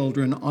and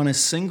children, on a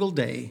single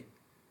day,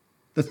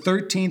 the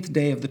 13th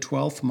day of the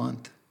 12th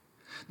month,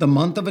 the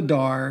month of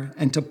Adar,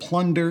 and to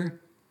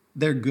plunder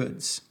their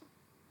goods.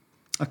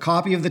 A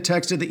copy of the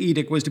text of the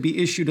edict was to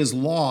be issued as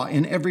law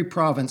in every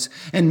province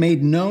and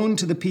made known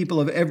to the people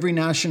of every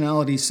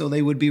nationality so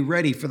they would be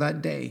ready for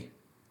that day.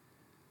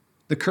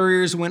 The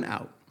couriers went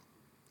out,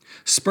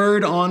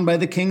 spurred on by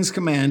the king's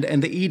command,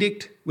 and the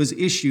edict was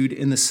issued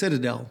in the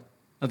citadel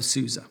of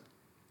Susa.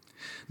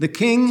 The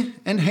king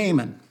and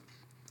Haman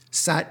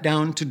sat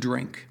down to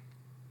drink,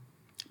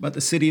 but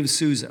the city of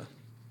Susa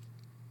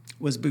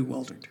was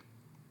bewildered.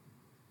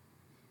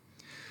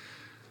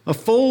 A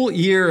full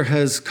year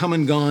has come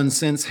and gone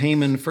since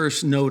Haman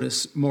first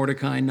noticed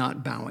Mordecai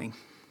not bowing.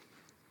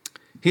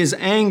 His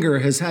anger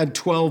has had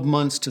 12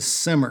 months to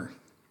simmer,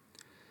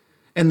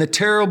 and the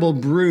terrible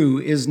brew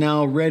is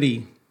now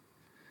ready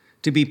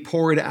to be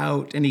poured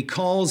out. And he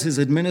calls his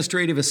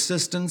administrative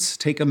assistants,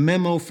 take a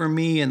memo for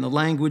me in the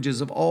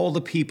languages of all the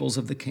peoples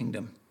of the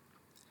kingdom.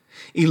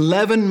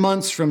 11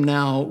 months from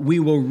now, we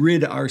will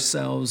rid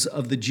ourselves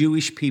of the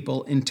Jewish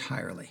people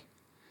entirely,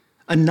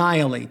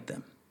 annihilate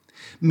them.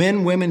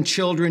 Men, women,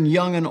 children,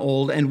 young and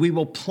old, and we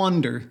will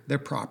plunder their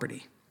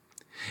property.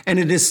 And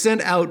it is sent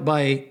out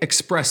by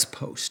express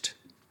post.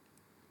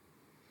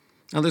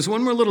 Now, there's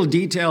one more little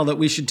detail that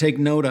we should take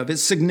note of.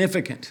 It's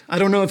significant. I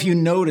don't know if you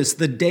noticed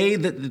the day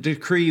that the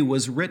decree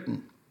was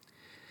written.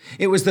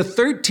 It was the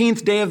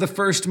 13th day of the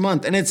first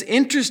month, and it's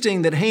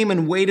interesting that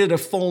Haman waited a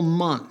full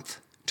month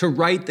to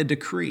write the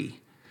decree.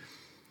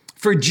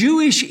 For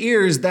Jewish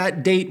ears,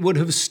 that date would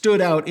have stood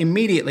out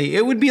immediately.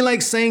 It would be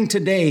like saying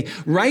today,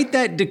 write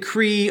that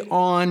decree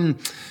on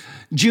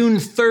June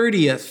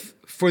 30th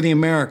for the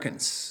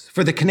Americans,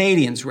 for the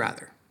Canadians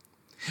rather.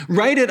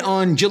 Write it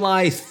on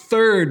July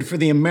 3rd for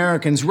the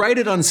Americans. Write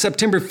it on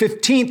September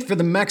 15th for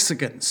the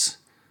Mexicans.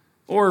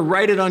 Or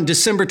write it on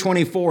December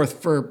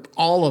 24th for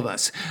all of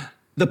us.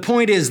 The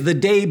point is the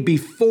day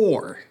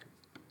before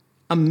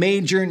a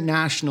major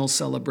national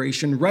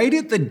celebration. Write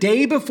it the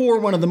day before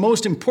one of the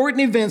most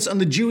important events on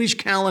the Jewish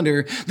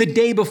calendar, the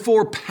day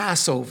before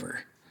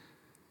Passover.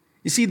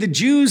 You see, the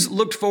Jews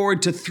looked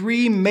forward to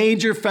 3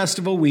 major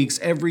festival weeks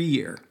every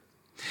year.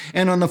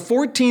 And on the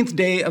 14th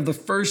day of the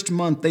first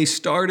month, they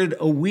started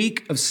a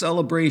week of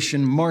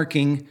celebration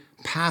marking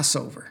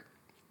Passover.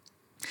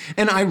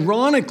 And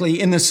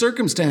ironically, in the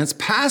circumstance,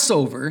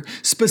 Passover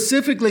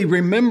specifically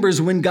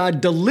remembers when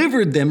God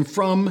delivered them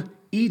from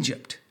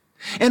Egypt.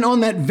 And on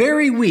that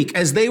very week,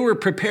 as they were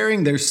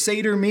preparing their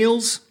Seder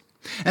meals,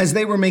 as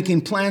they were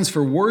making plans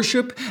for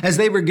worship, as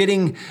they were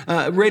getting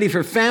ready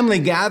for family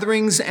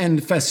gatherings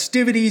and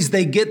festivities,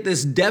 they get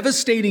this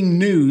devastating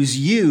news: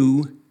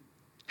 you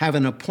have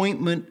an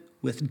appointment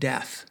with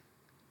death.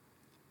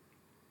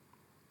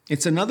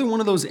 It's another one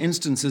of those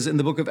instances in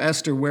the book of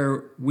Esther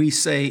where we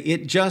say,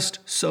 it just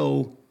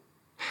so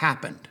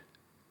happened.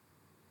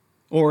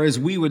 Or as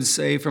we would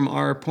say from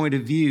our point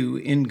of view,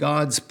 in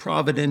God's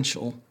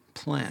providential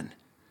plan.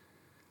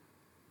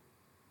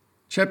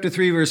 Chapter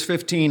 3, verse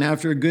 15,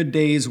 after a good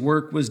day's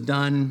work was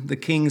done, the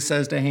king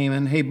says to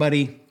Haman, hey,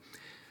 buddy,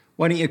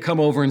 why don't you come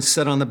over and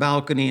sit on the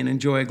balcony and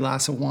enjoy a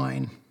glass of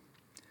wine?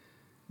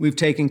 We've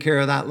taken care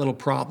of that little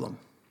problem,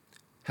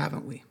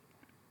 haven't we?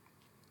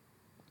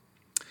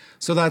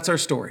 So that's our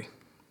story.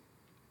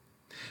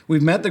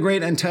 We've met the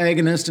great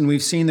antagonist and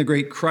we've seen the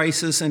great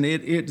crisis, and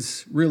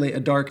it's really a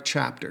dark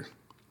chapter.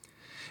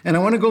 And I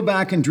want to go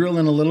back and drill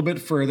in a little bit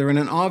further. And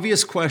an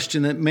obvious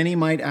question that many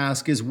might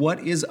ask is, what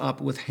is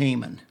up with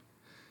Haman?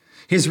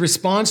 His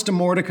response to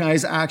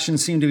Mordecai's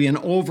actions seemed to be an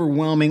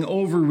overwhelming,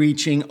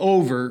 overreaching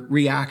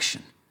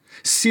overreaction.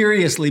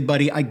 Seriously,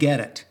 buddy, I get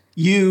it.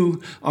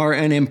 You are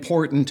an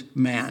important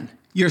man.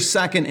 You're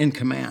second in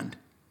command.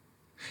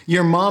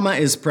 Your mama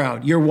is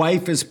proud. Your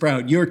wife is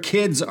proud. Your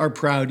kids are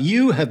proud.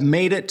 You have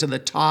made it to the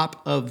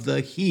top of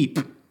the heap.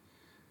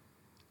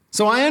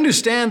 So I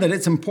understand that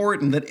it's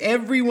important that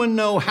everyone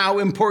know how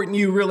important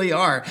you really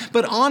are.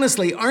 But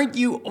honestly, aren't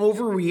you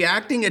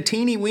overreacting a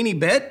teeny weeny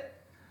bit?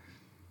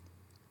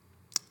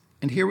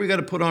 And here we got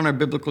to put on our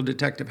biblical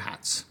detective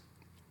hats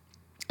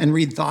and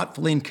read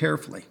thoughtfully and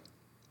carefully.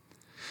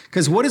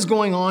 Because what is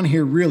going on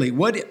here really?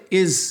 What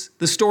is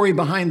the story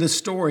behind the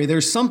story?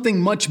 There's something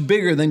much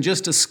bigger than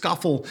just a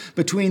scuffle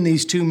between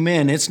these two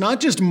men. It's not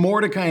just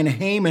Mordecai and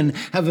Haman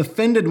have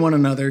offended one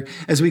another.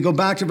 As we go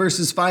back to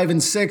verses 5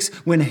 and 6,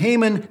 when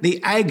Haman the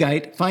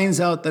Agagite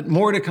finds out that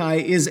Mordecai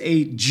is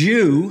a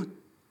Jew,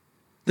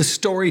 the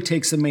story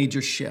takes a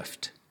major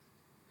shift.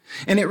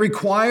 And it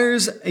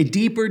requires a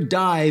deeper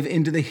dive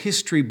into the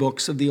history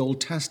books of the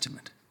Old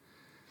Testament.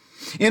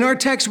 In our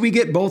text, we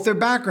get both their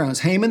backgrounds,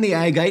 Haman the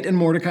Agagite and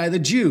Mordecai the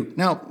Jew.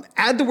 Now,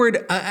 add the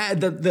word,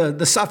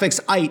 the suffix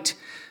 "ite"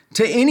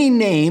 to any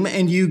name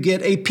and you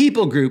get a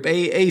people group,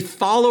 a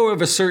follower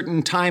of a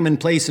certain time and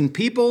place and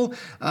people,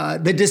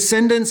 the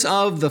descendants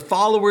of, the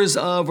followers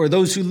of, or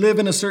those who live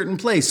in a certain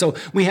place. So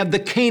we have the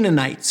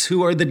Canaanites,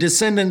 who are the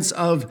descendants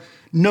of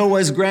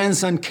Noah's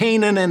grandson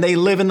Canaan, and they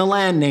live in the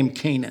land named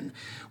Canaan.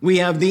 We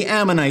have the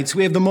Ammonites,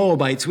 we have the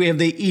Moabites, we have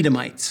the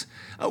Edomites.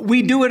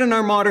 We do it in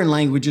our modern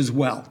language as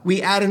well.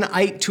 We add an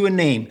 "ite" to a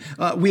name.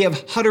 We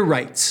have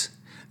Hutterites,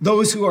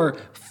 those who are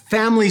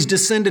families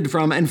descended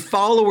from and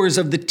followers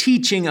of the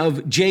teaching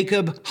of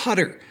Jacob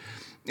Hutter.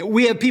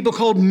 We have people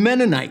called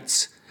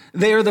Mennonites.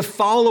 They are the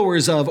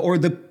followers of, or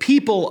the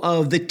people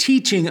of, the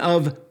teaching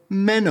of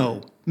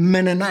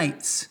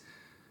Mennonites.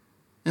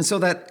 And so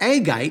that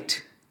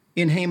Agite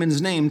in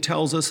Haman's name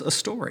tells us a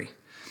story.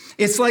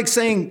 It's like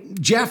saying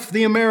Jeff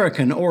the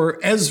American, or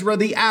Ezra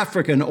the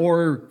African,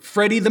 or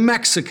Freddie the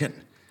Mexican.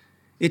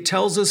 It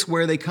tells us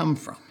where they come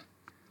from.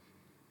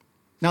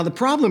 Now, the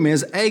problem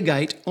is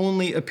Agite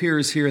only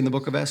appears here in the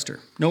book of Esther,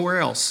 nowhere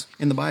else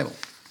in the Bible.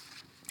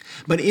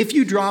 But if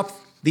you drop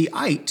the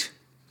 "ite"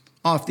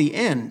 off the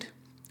end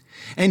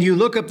and you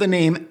look up the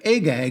name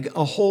Agag,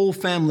 a whole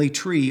family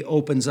tree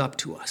opens up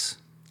to us.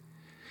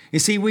 You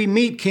see, we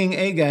meet King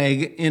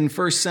Agag in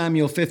 1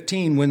 Samuel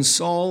 15 when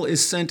Saul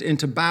is sent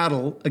into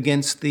battle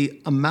against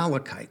the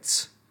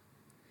Amalekites.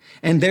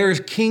 And their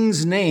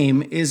king's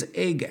name is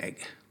Agag.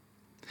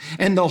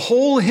 And the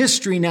whole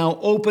history now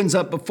opens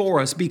up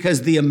before us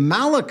because the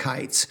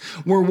Amalekites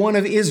were one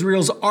of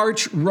Israel's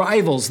arch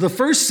rivals. The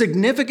first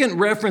significant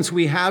reference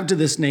we have to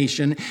this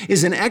nation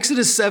is in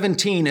Exodus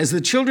 17. As the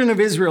children of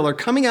Israel are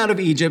coming out of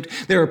Egypt,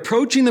 they're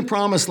approaching the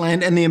promised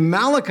land, and the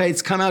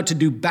Amalekites come out to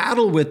do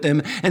battle with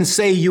them and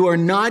say, "You are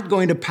not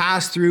going to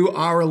pass through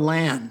our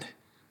land."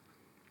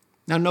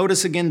 Now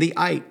notice again the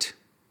 "ite,"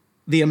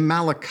 the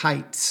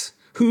Amalekites.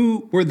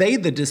 Who were they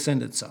the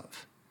descendants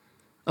of?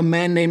 A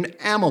man named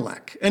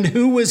Amalek. And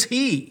who was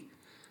he?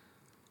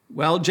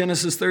 Well,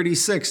 Genesis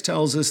 36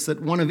 tells us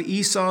that one of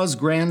Esau's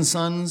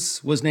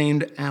grandsons was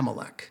named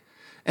Amalek.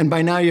 And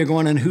by now you're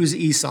going, "And who's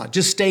Esau?"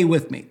 Just stay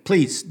with me.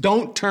 Please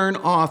don't turn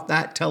off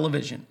that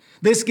television.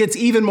 This gets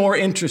even more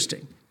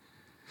interesting.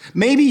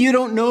 Maybe you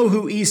don't know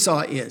who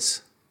Esau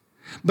is,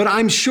 but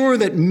I'm sure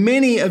that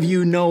many of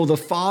you know the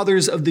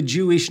fathers of the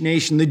Jewish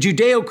nation, the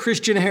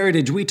Judeo-Christian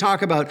heritage. We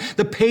talk about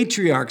the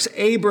patriarchs,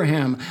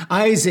 Abraham,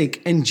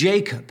 Isaac, and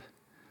Jacob.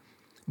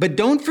 But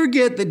don't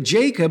forget that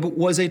Jacob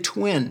was a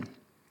twin.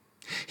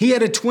 He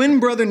had a twin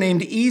brother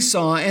named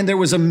Esau, and there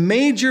was a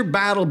major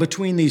battle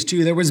between these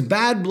two. There was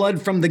bad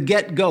blood from the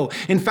get-go.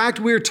 In fact,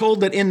 we are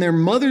told that in their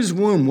mother's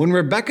womb, when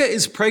Rebekah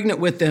is pregnant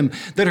with them,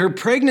 that her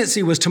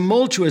pregnancy was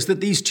tumultuous, that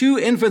these two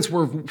infants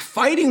were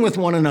fighting with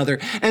one another.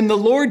 And the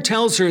Lord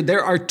tells her,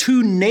 "There are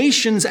two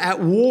nations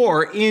at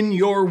war in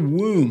your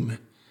womb."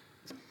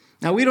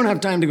 Now, we don't have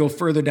time to go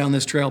further down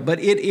this trail, but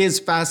it is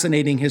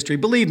fascinating history.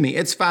 Believe me,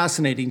 it's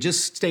fascinating.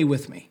 Just stay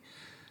with me.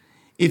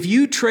 If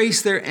you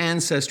trace their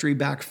ancestry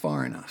back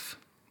far enough,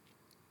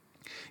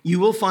 you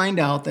will find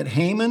out that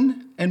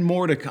Haman and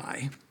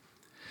Mordecai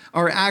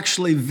are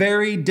actually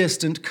very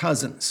distant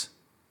cousins.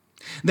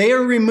 They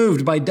are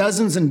removed by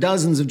dozens and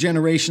dozens of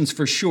generations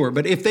for sure,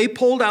 but if they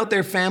pulled out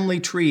their family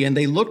tree and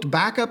they looked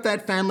back up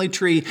that family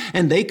tree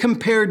and they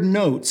compared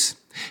notes,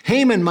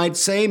 Haman might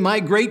say, "My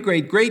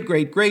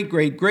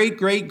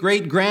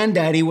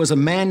great-great-great-great-great-great-great-great-granddaddy was a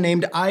man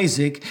named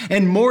Isaac."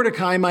 And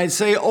Mordecai might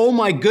say, "Oh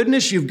my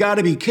goodness, you've got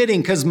to be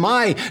kidding, because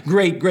my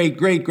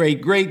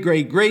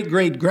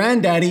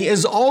great-great-great-great-great-great-great-granddaddy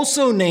is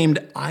also named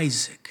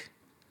Isaac."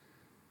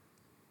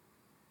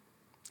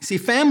 See,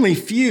 family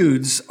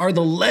feuds are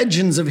the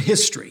legends of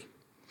history.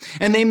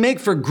 And they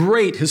make for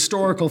great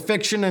historical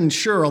fiction, and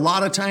sure, a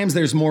lot of times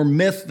there's more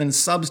myth than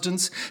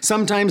substance.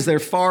 Sometimes they're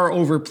far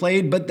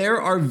overplayed, but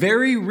there are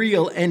very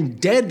real and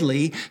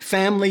deadly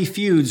family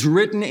feuds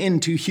written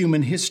into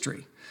human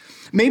history.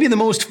 Maybe the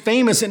most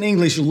famous in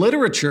English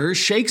literature,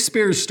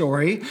 Shakespeare's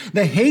story,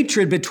 the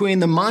hatred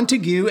between the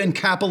Montague and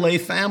Capulet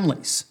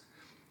families.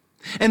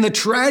 And the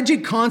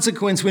tragic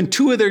consequence when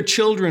two of their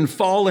children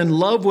fall in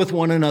love with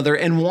one another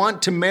and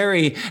want to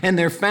marry, and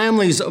their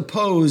families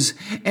oppose,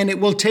 and it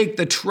will take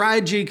the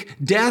tragic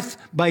death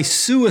by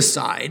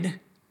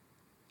suicide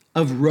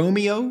of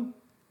Romeo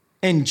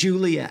and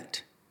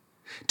Juliet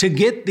to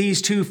get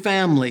these two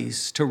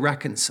families to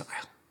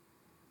reconcile.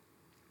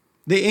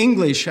 The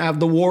English have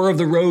the War of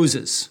the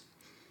Roses.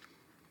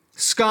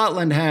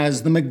 Scotland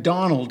has the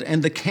MacDonald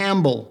and the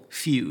Campbell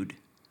feud.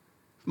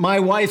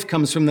 My wife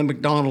comes from the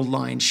MacDonald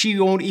line. She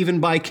won't even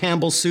buy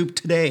Campbell soup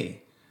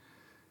today.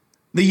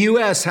 The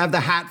U.S. have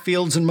the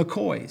Hatfields and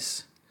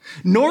McCoys.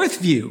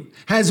 Northview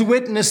has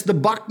witnessed the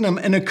Bucknam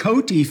and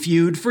Ocote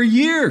feud for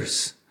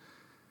years.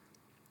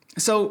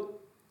 So,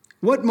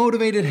 what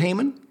motivated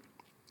Haman?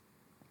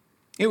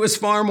 It was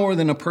far more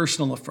than a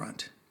personal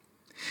affront.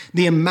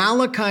 The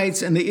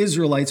Amalekites and the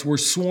Israelites were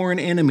sworn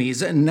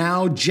enemies, and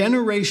now,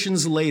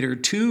 generations later,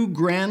 two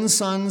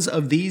grandsons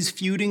of these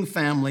feuding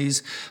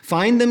families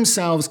find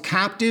themselves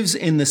captives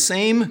in the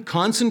same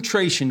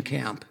concentration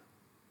camp.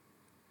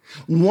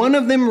 One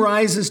of them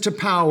rises to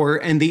power,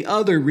 and the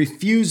other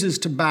refuses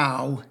to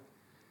bow,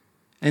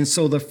 And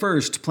so the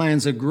first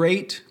plans a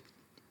great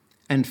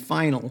and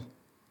final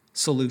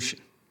solution.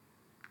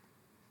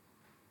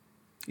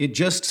 It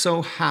just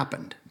so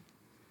happened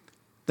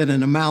that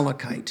an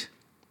Amalekite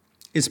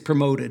is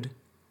promoted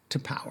to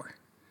power.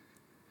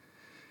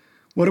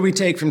 What do we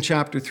take from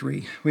chapter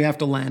 3? We have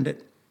to land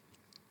it.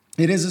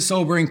 It is a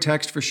sobering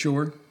text for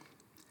sure.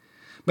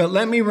 But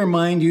let me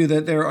remind you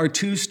that there are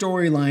two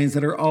storylines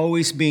that are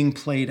always being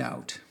played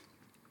out.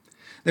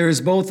 There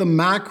is both the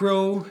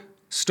macro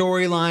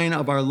storyline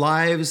of our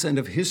lives and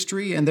of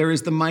history, and there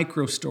is the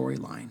micro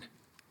storyline.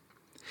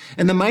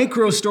 And the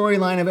micro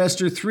storyline of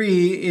Esther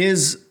 3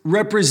 is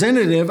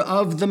representative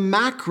of the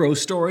macro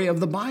story of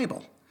the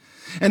Bible.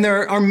 And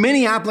there are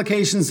many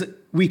applications that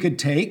we could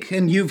take,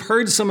 and you've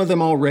heard some of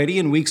them already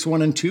in weeks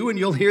 1 and 2, and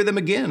you'll hear them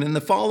again in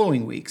the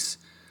following weeks.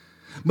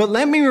 But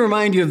let me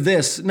remind you of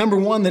this. Number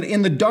one, that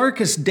in the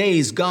darkest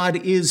days, God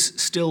is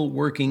still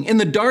working. In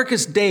the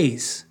darkest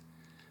days,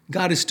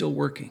 God is still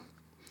working.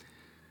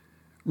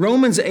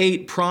 Romans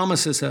 8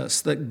 promises us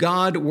that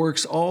God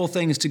works all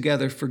things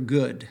together for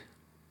good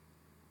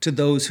to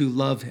those who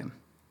love him.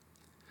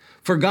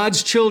 For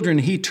God's children,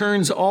 he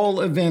turns all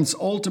events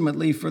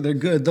ultimately for their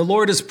good. The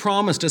Lord has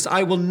promised us,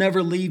 I will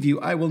never leave you.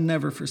 I will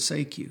never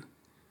forsake you.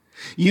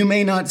 You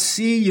may not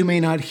see, you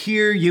may not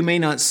hear, you may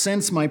not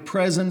sense my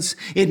presence.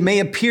 It may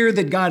appear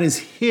that God is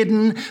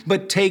hidden,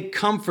 but take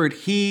comfort.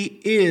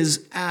 He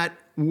is at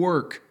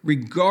work,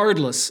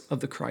 regardless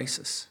of the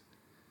crisis.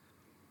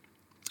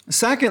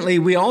 Secondly,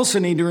 we also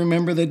need to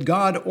remember that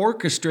God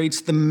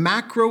orchestrates the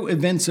macro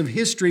events of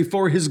history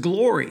for his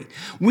glory.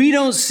 We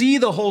don't see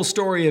the whole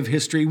story of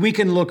history. We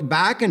can look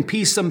back and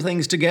piece some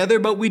things together,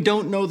 but we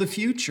don't know the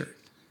future.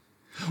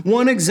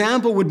 One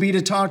example would be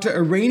to talk to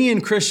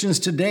Iranian Christians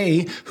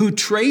today who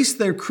trace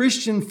their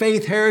Christian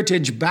faith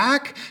heritage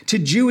back to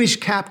Jewish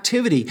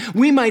captivity.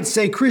 We might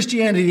say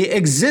Christianity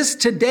exists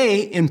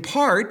today in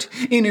part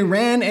in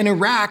Iran and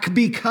Iraq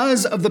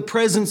because of the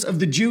presence of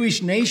the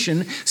Jewish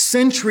nation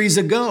centuries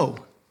ago.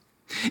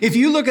 If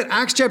you look at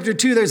Acts chapter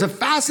 2, there's a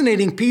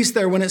fascinating piece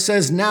there when it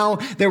says, now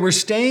there were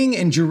staying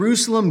in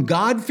Jerusalem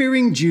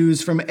God-fearing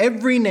Jews from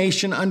every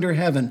nation under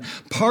heaven,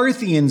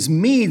 Parthians,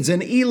 Medes,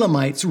 and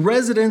Elamites,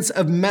 residents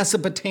of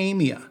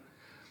Mesopotamia.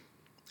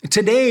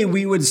 Today,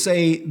 we would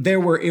say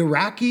there were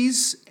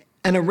Iraqis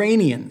and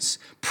Iranians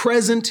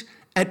present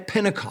at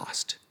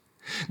Pentecost.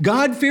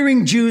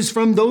 God-fearing Jews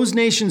from those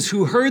nations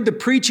who heard the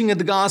preaching of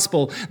the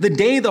gospel the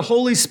day the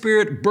Holy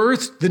Spirit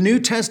birthed the New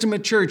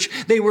Testament church,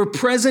 they were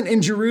present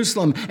in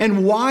Jerusalem.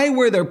 And why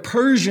were there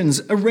Persians,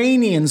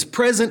 Iranians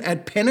present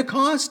at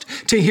Pentecost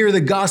to hear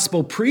the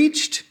gospel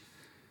preached?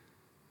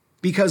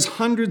 Because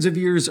hundreds of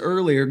years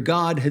earlier,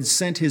 God had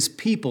sent his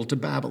people to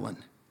Babylon.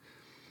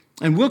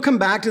 And we'll come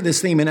back to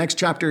this theme in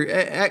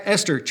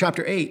Esther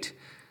chapter 8,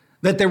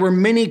 that there were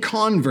many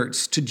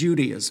converts to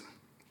Judaism.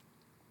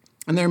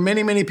 And there are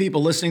many, many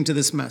people listening to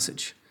this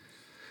message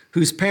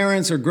whose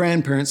parents or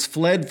grandparents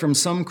fled from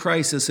some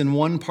crisis in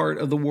one part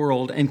of the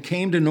world and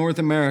came to North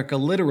America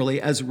literally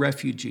as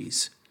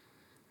refugees.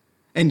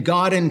 And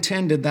God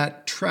intended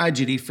that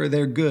tragedy for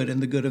their good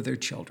and the good of their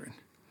children.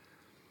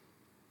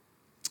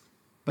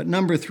 But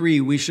number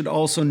 3, we should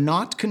also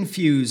not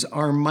confuse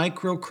our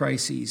micro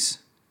crises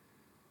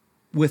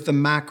with the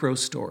macro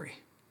story.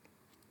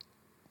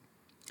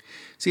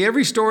 See,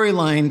 every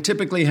storyline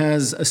typically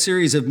has a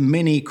series of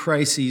mini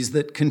crises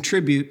that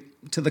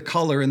contribute to the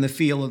color and the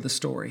feel of the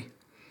story.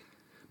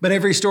 But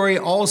every story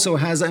also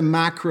has a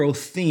macro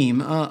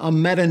theme, a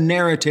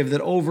meta-narrative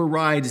that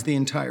overrides the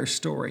entire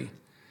story.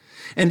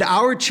 And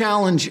our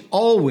challenge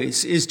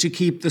always is to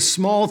keep the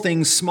small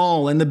things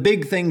small and the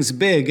big things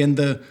big and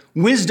the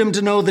wisdom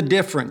to know the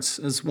difference,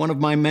 as one of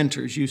my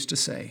mentors used to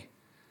say.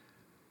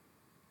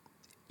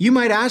 You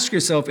might ask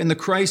yourself, in the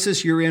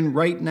crisis you're in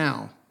right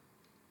now,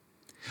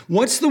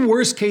 what's the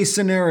worst case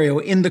scenario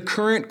in the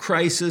current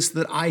crisis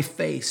that I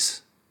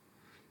face?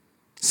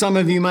 Some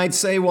of you might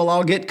say, well,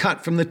 I'll get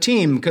cut from the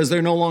team because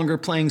they're no longer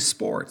playing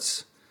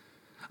sports.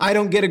 I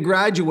don't get to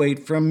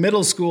graduate from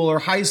middle school or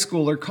high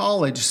school or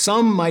college.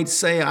 Some might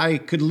say I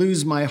could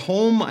lose my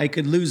home, I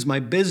could lose my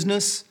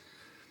business.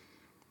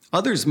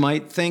 Others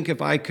might think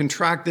if I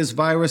contract this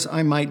virus,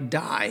 I might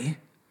die.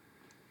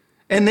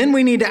 And then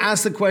we need to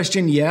ask the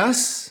question,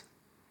 yes,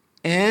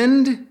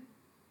 and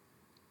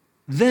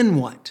then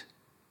what?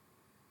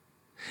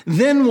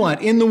 Then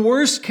what? In the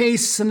worst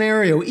case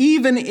scenario,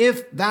 even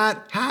if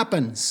that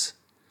happens,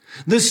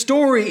 the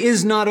story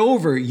is not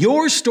over.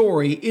 Your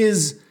story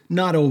is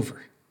not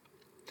over.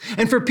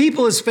 And for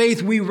people as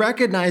faith, we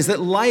recognize that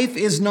life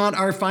is not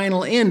our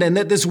final end and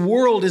that this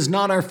world is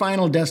not our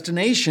final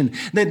destination,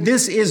 that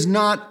this is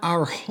not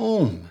our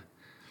home.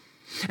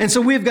 And so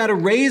we've got to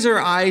raise our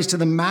eyes to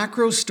the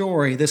macro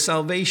story, the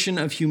salvation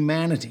of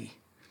humanity.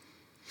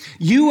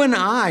 You and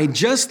I,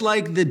 just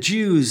like the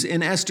Jews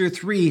in Esther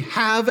 3,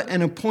 have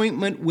an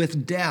appointment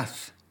with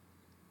death.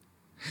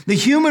 The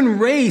human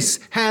race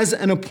has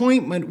an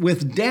appointment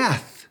with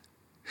death.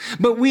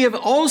 But we have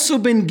also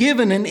been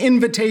given an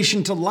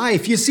invitation to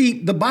life. You see,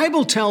 the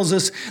Bible tells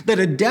us that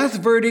a death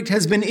verdict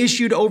has been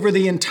issued over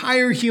the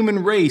entire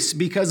human race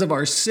because of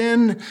our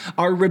sin,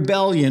 our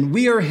rebellion.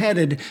 We are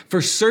headed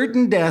for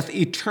certain death,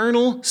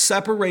 eternal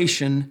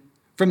separation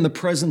from the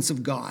presence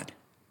of God.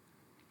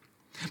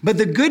 But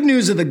the good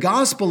news of the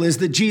gospel is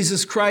that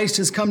Jesus Christ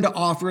has come to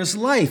offer us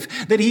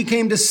life, that he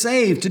came to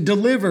save, to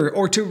deliver,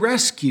 or to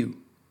rescue,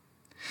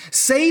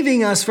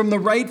 saving us from the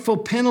rightful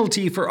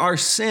penalty for our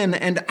sin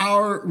and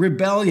our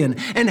rebellion.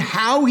 And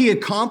how he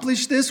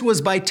accomplished this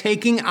was by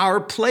taking our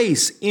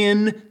place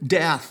in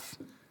death,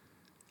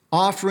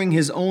 offering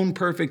his own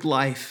perfect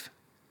life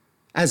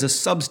as a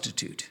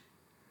substitute.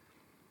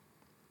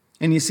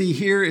 And you see,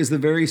 here is the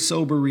very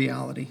sober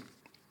reality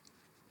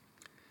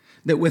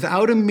that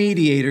without a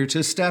mediator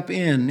to step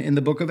in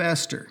the book of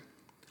Esther,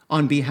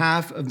 on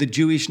behalf of the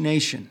Jewish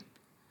nation,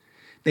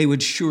 they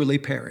would surely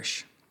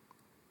perish.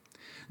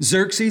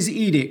 Xerxes'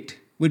 edict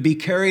would be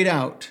carried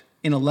out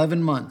in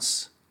 11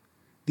 months.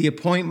 The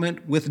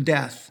appointment with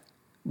death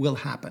will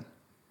happen.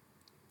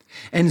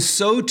 And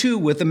so too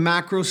with the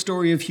macro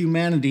story of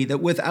humanity, that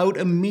without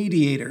a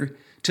mediator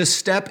to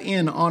step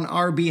in on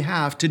our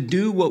behalf, to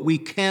do what we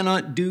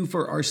cannot do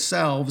for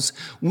ourselves,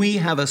 we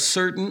have a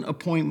certain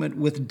appointment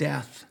with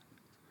death.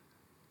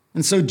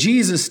 And so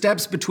Jesus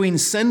steps between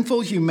sinful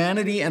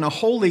humanity and a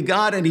holy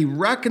God, and he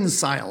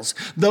reconciles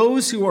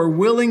those who are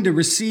willing to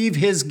receive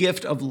his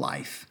gift of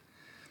life.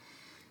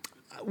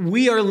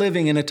 We are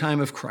living in a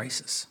time of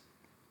crisis.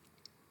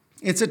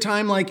 It's a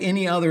time like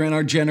any other in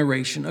our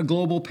generation, a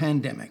global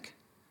pandemic.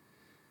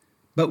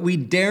 But we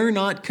dare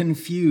not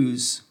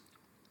confuse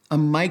a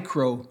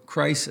micro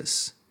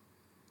crisis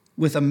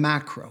with a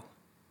macro.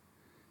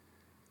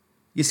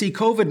 You see,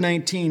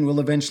 COVID-19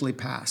 will eventually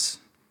pass.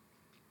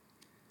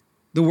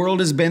 The world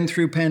has been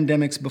through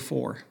pandemics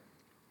before.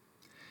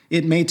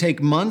 It may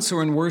take months,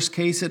 or in worst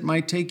case, it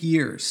might take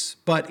years,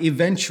 but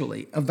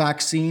eventually a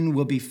vaccine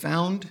will be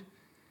found,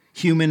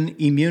 human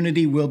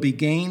immunity will be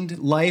gained,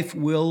 life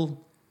will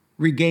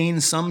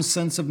regain some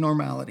sense of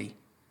normality.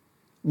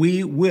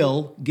 We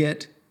will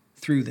get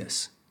through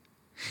this.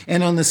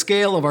 And on the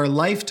scale of our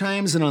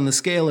lifetimes and on the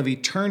scale of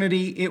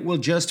eternity, it will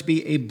just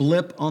be a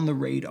blip on the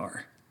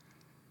radar.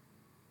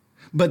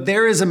 But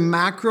there is a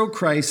macro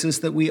crisis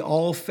that we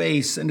all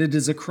face, and it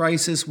is a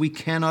crisis we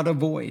cannot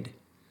avoid.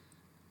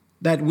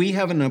 That we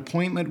have an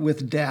appointment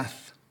with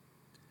death.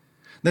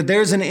 That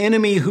there's an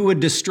enemy who would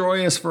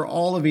destroy us for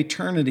all of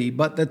eternity,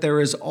 but that there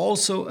is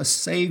also a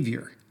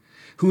Savior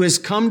who has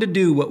come to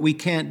do what we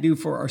can't do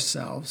for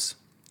ourselves.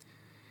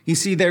 You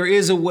see, there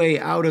is a way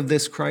out of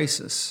this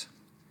crisis,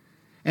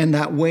 and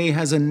that way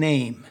has a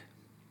name.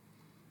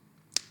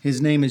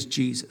 His name is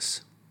Jesus.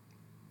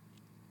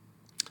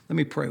 Let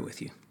me pray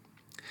with you.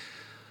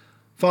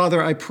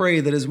 Father, I pray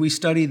that as we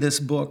study this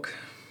book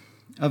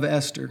of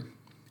Esther,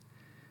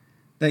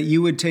 that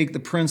you would take the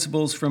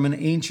principles from an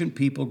ancient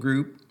people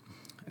group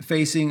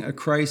facing a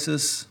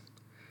crisis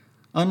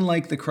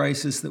unlike the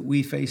crisis that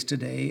we face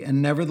today,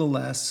 and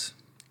nevertheless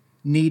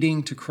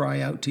needing to cry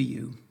out to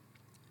you.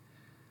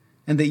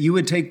 And that you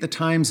would take the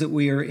times that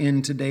we are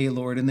in today,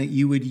 Lord, and that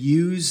you would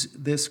use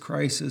this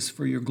crisis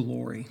for your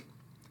glory.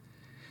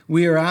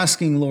 We are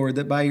asking, Lord,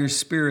 that by your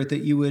Spirit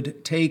that you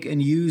would take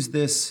and use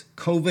this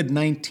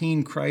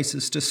COVID-19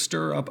 crisis to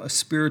stir up a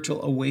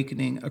spiritual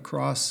awakening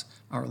across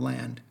our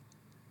land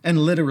and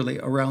literally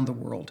around the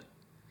world.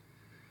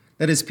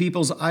 That as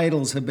people's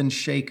idols have been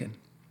shaken,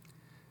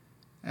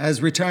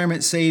 as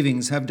retirement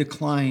savings have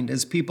declined,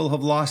 as people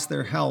have lost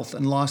their health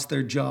and lost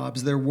their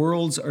jobs, their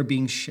worlds are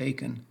being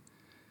shaken.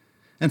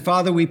 And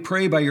Father, we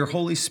pray by your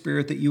Holy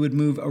Spirit that you would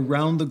move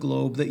around the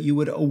globe, that you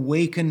would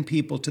awaken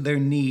people to their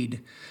need,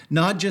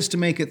 not just to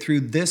make it through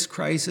this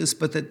crisis,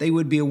 but that they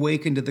would be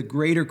awakened to the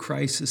greater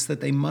crisis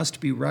that they must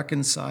be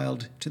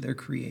reconciled to their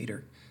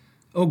Creator.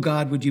 Oh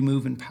God, would you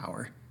move in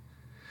power?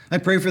 I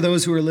pray for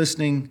those who are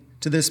listening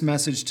to this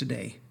message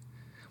today.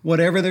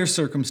 Whatever their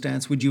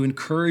circumstance, would you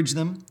encourage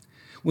them?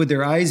 Would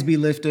their eyes be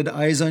lifted,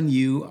 eyes on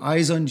you,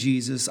 eyes on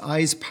Jesus,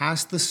 eyes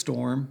past the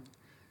storm?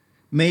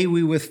 May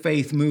we with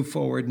faith move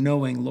forward,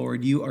 knowing,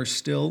 Lord, you are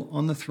still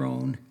on the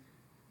throne.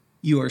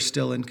 You are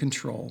still in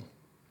control.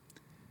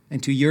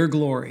 And to your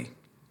glory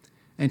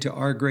and to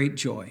our great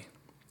joy,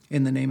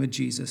 in the name of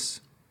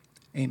Jesus,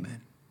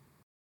 amen.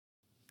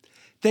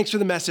 Thanks for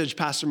the message,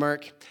 Pastor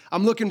Mark.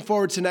 I'm looking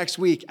forward to next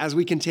week as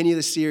we continue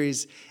the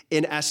series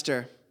in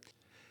Esther.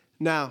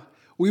 Now,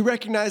 we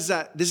recognize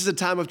that this is a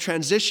time of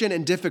transition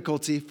and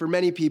difficulty for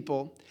many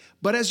people.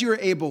 But as you are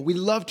able, we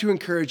love to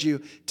encourage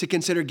you to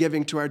consider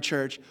giving to our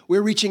church.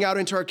 We're reaching out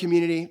into our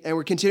community, and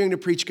we're continuing to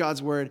preach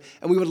God's word,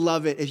 and we would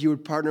love it if you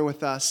would partner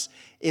with us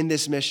in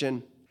this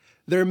mission.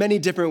 There are many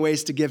different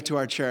ways to give to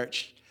our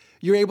church.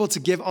 You're able to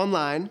give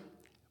online.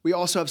 We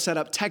also have set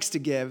up text to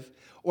give,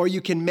 or you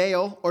can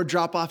mail or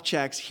drop off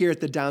checks here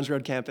at the Downs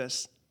Road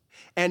campus.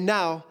 And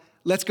now,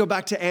 let's go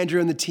back to Andrew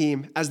and the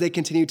team as they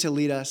continue to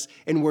lead us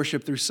in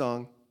worship through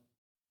song.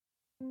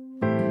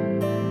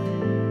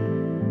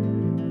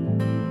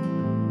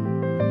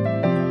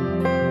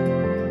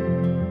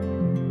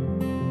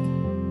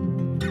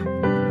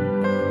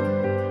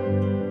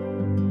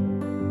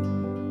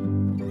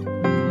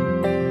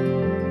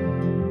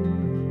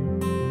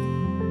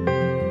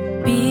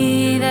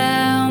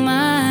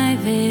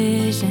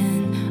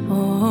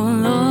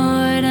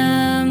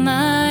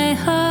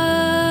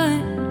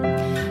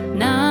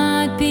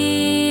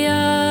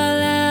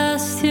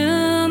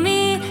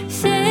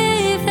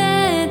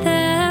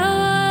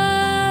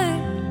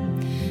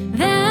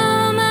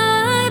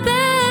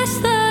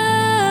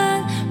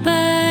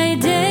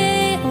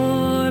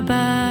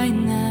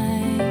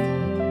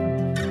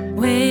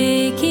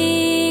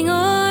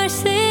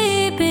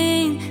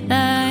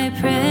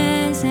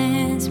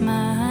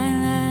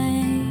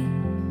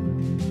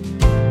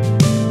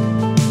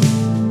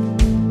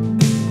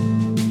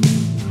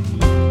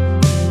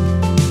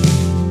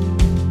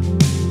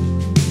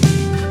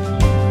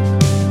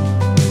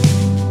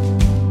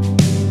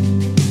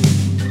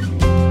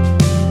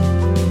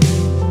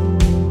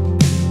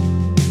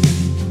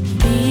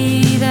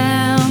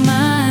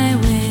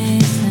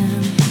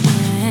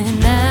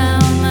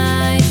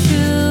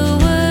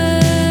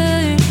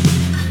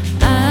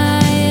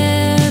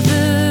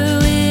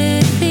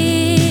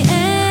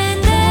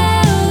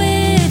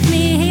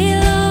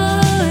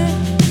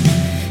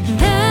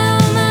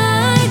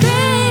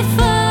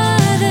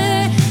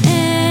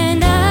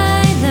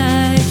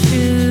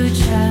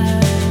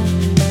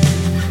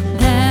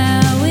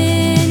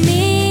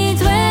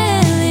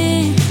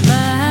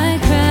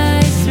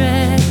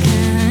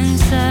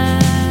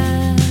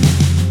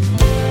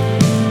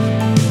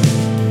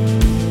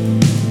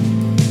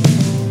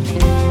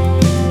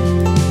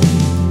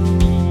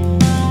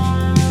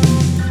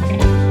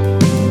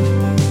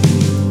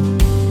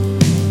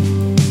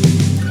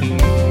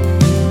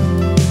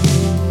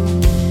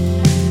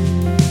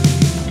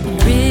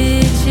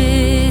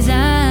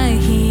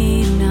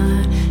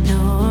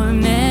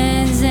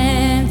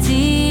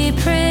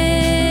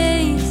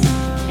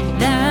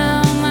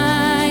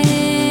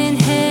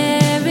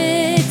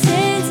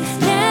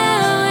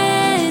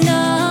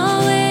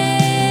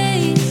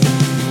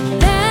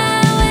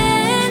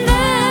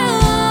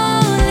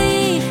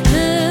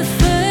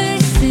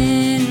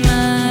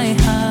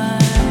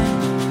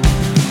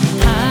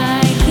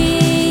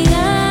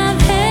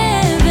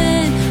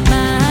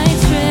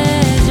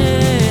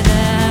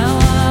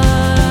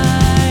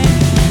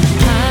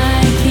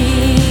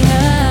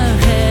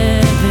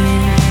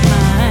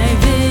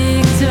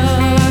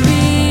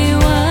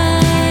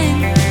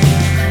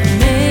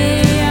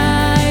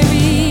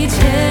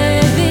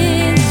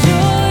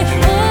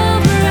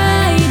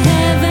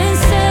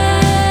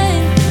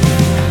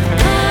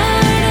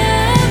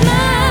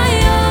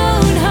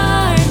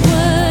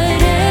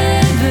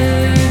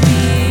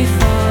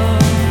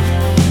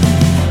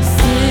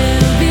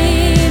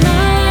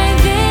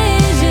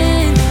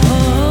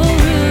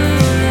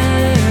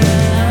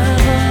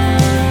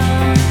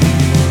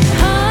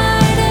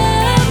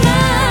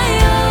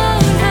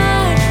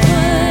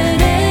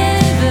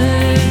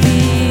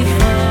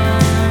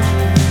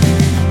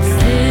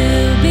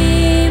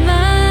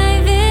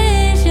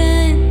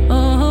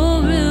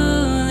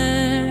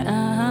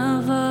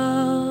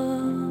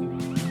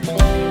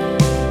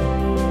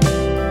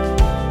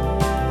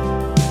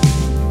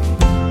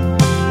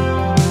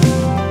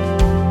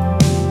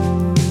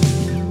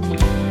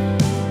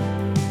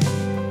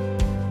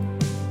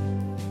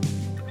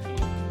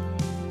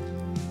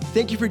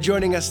 Thank you for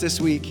joining us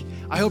this week.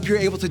 I hope you're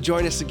able to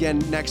join us again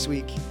next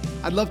week.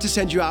 I'd love to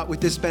send you out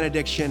with this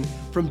benediction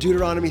from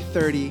Deuteronomy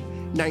 30,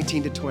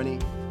 19 to 20.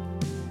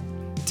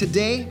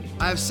 Today,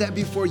 I have set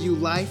before you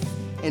life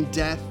and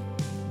death,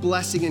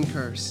 blessing and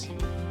curse.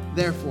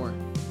 Therefore,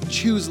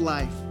 choose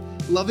life,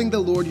 loving the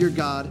Lord your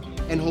God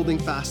and holding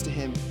fast to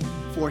him,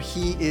 for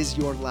he is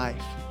your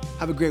life.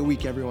 Have a great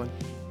week, everyone.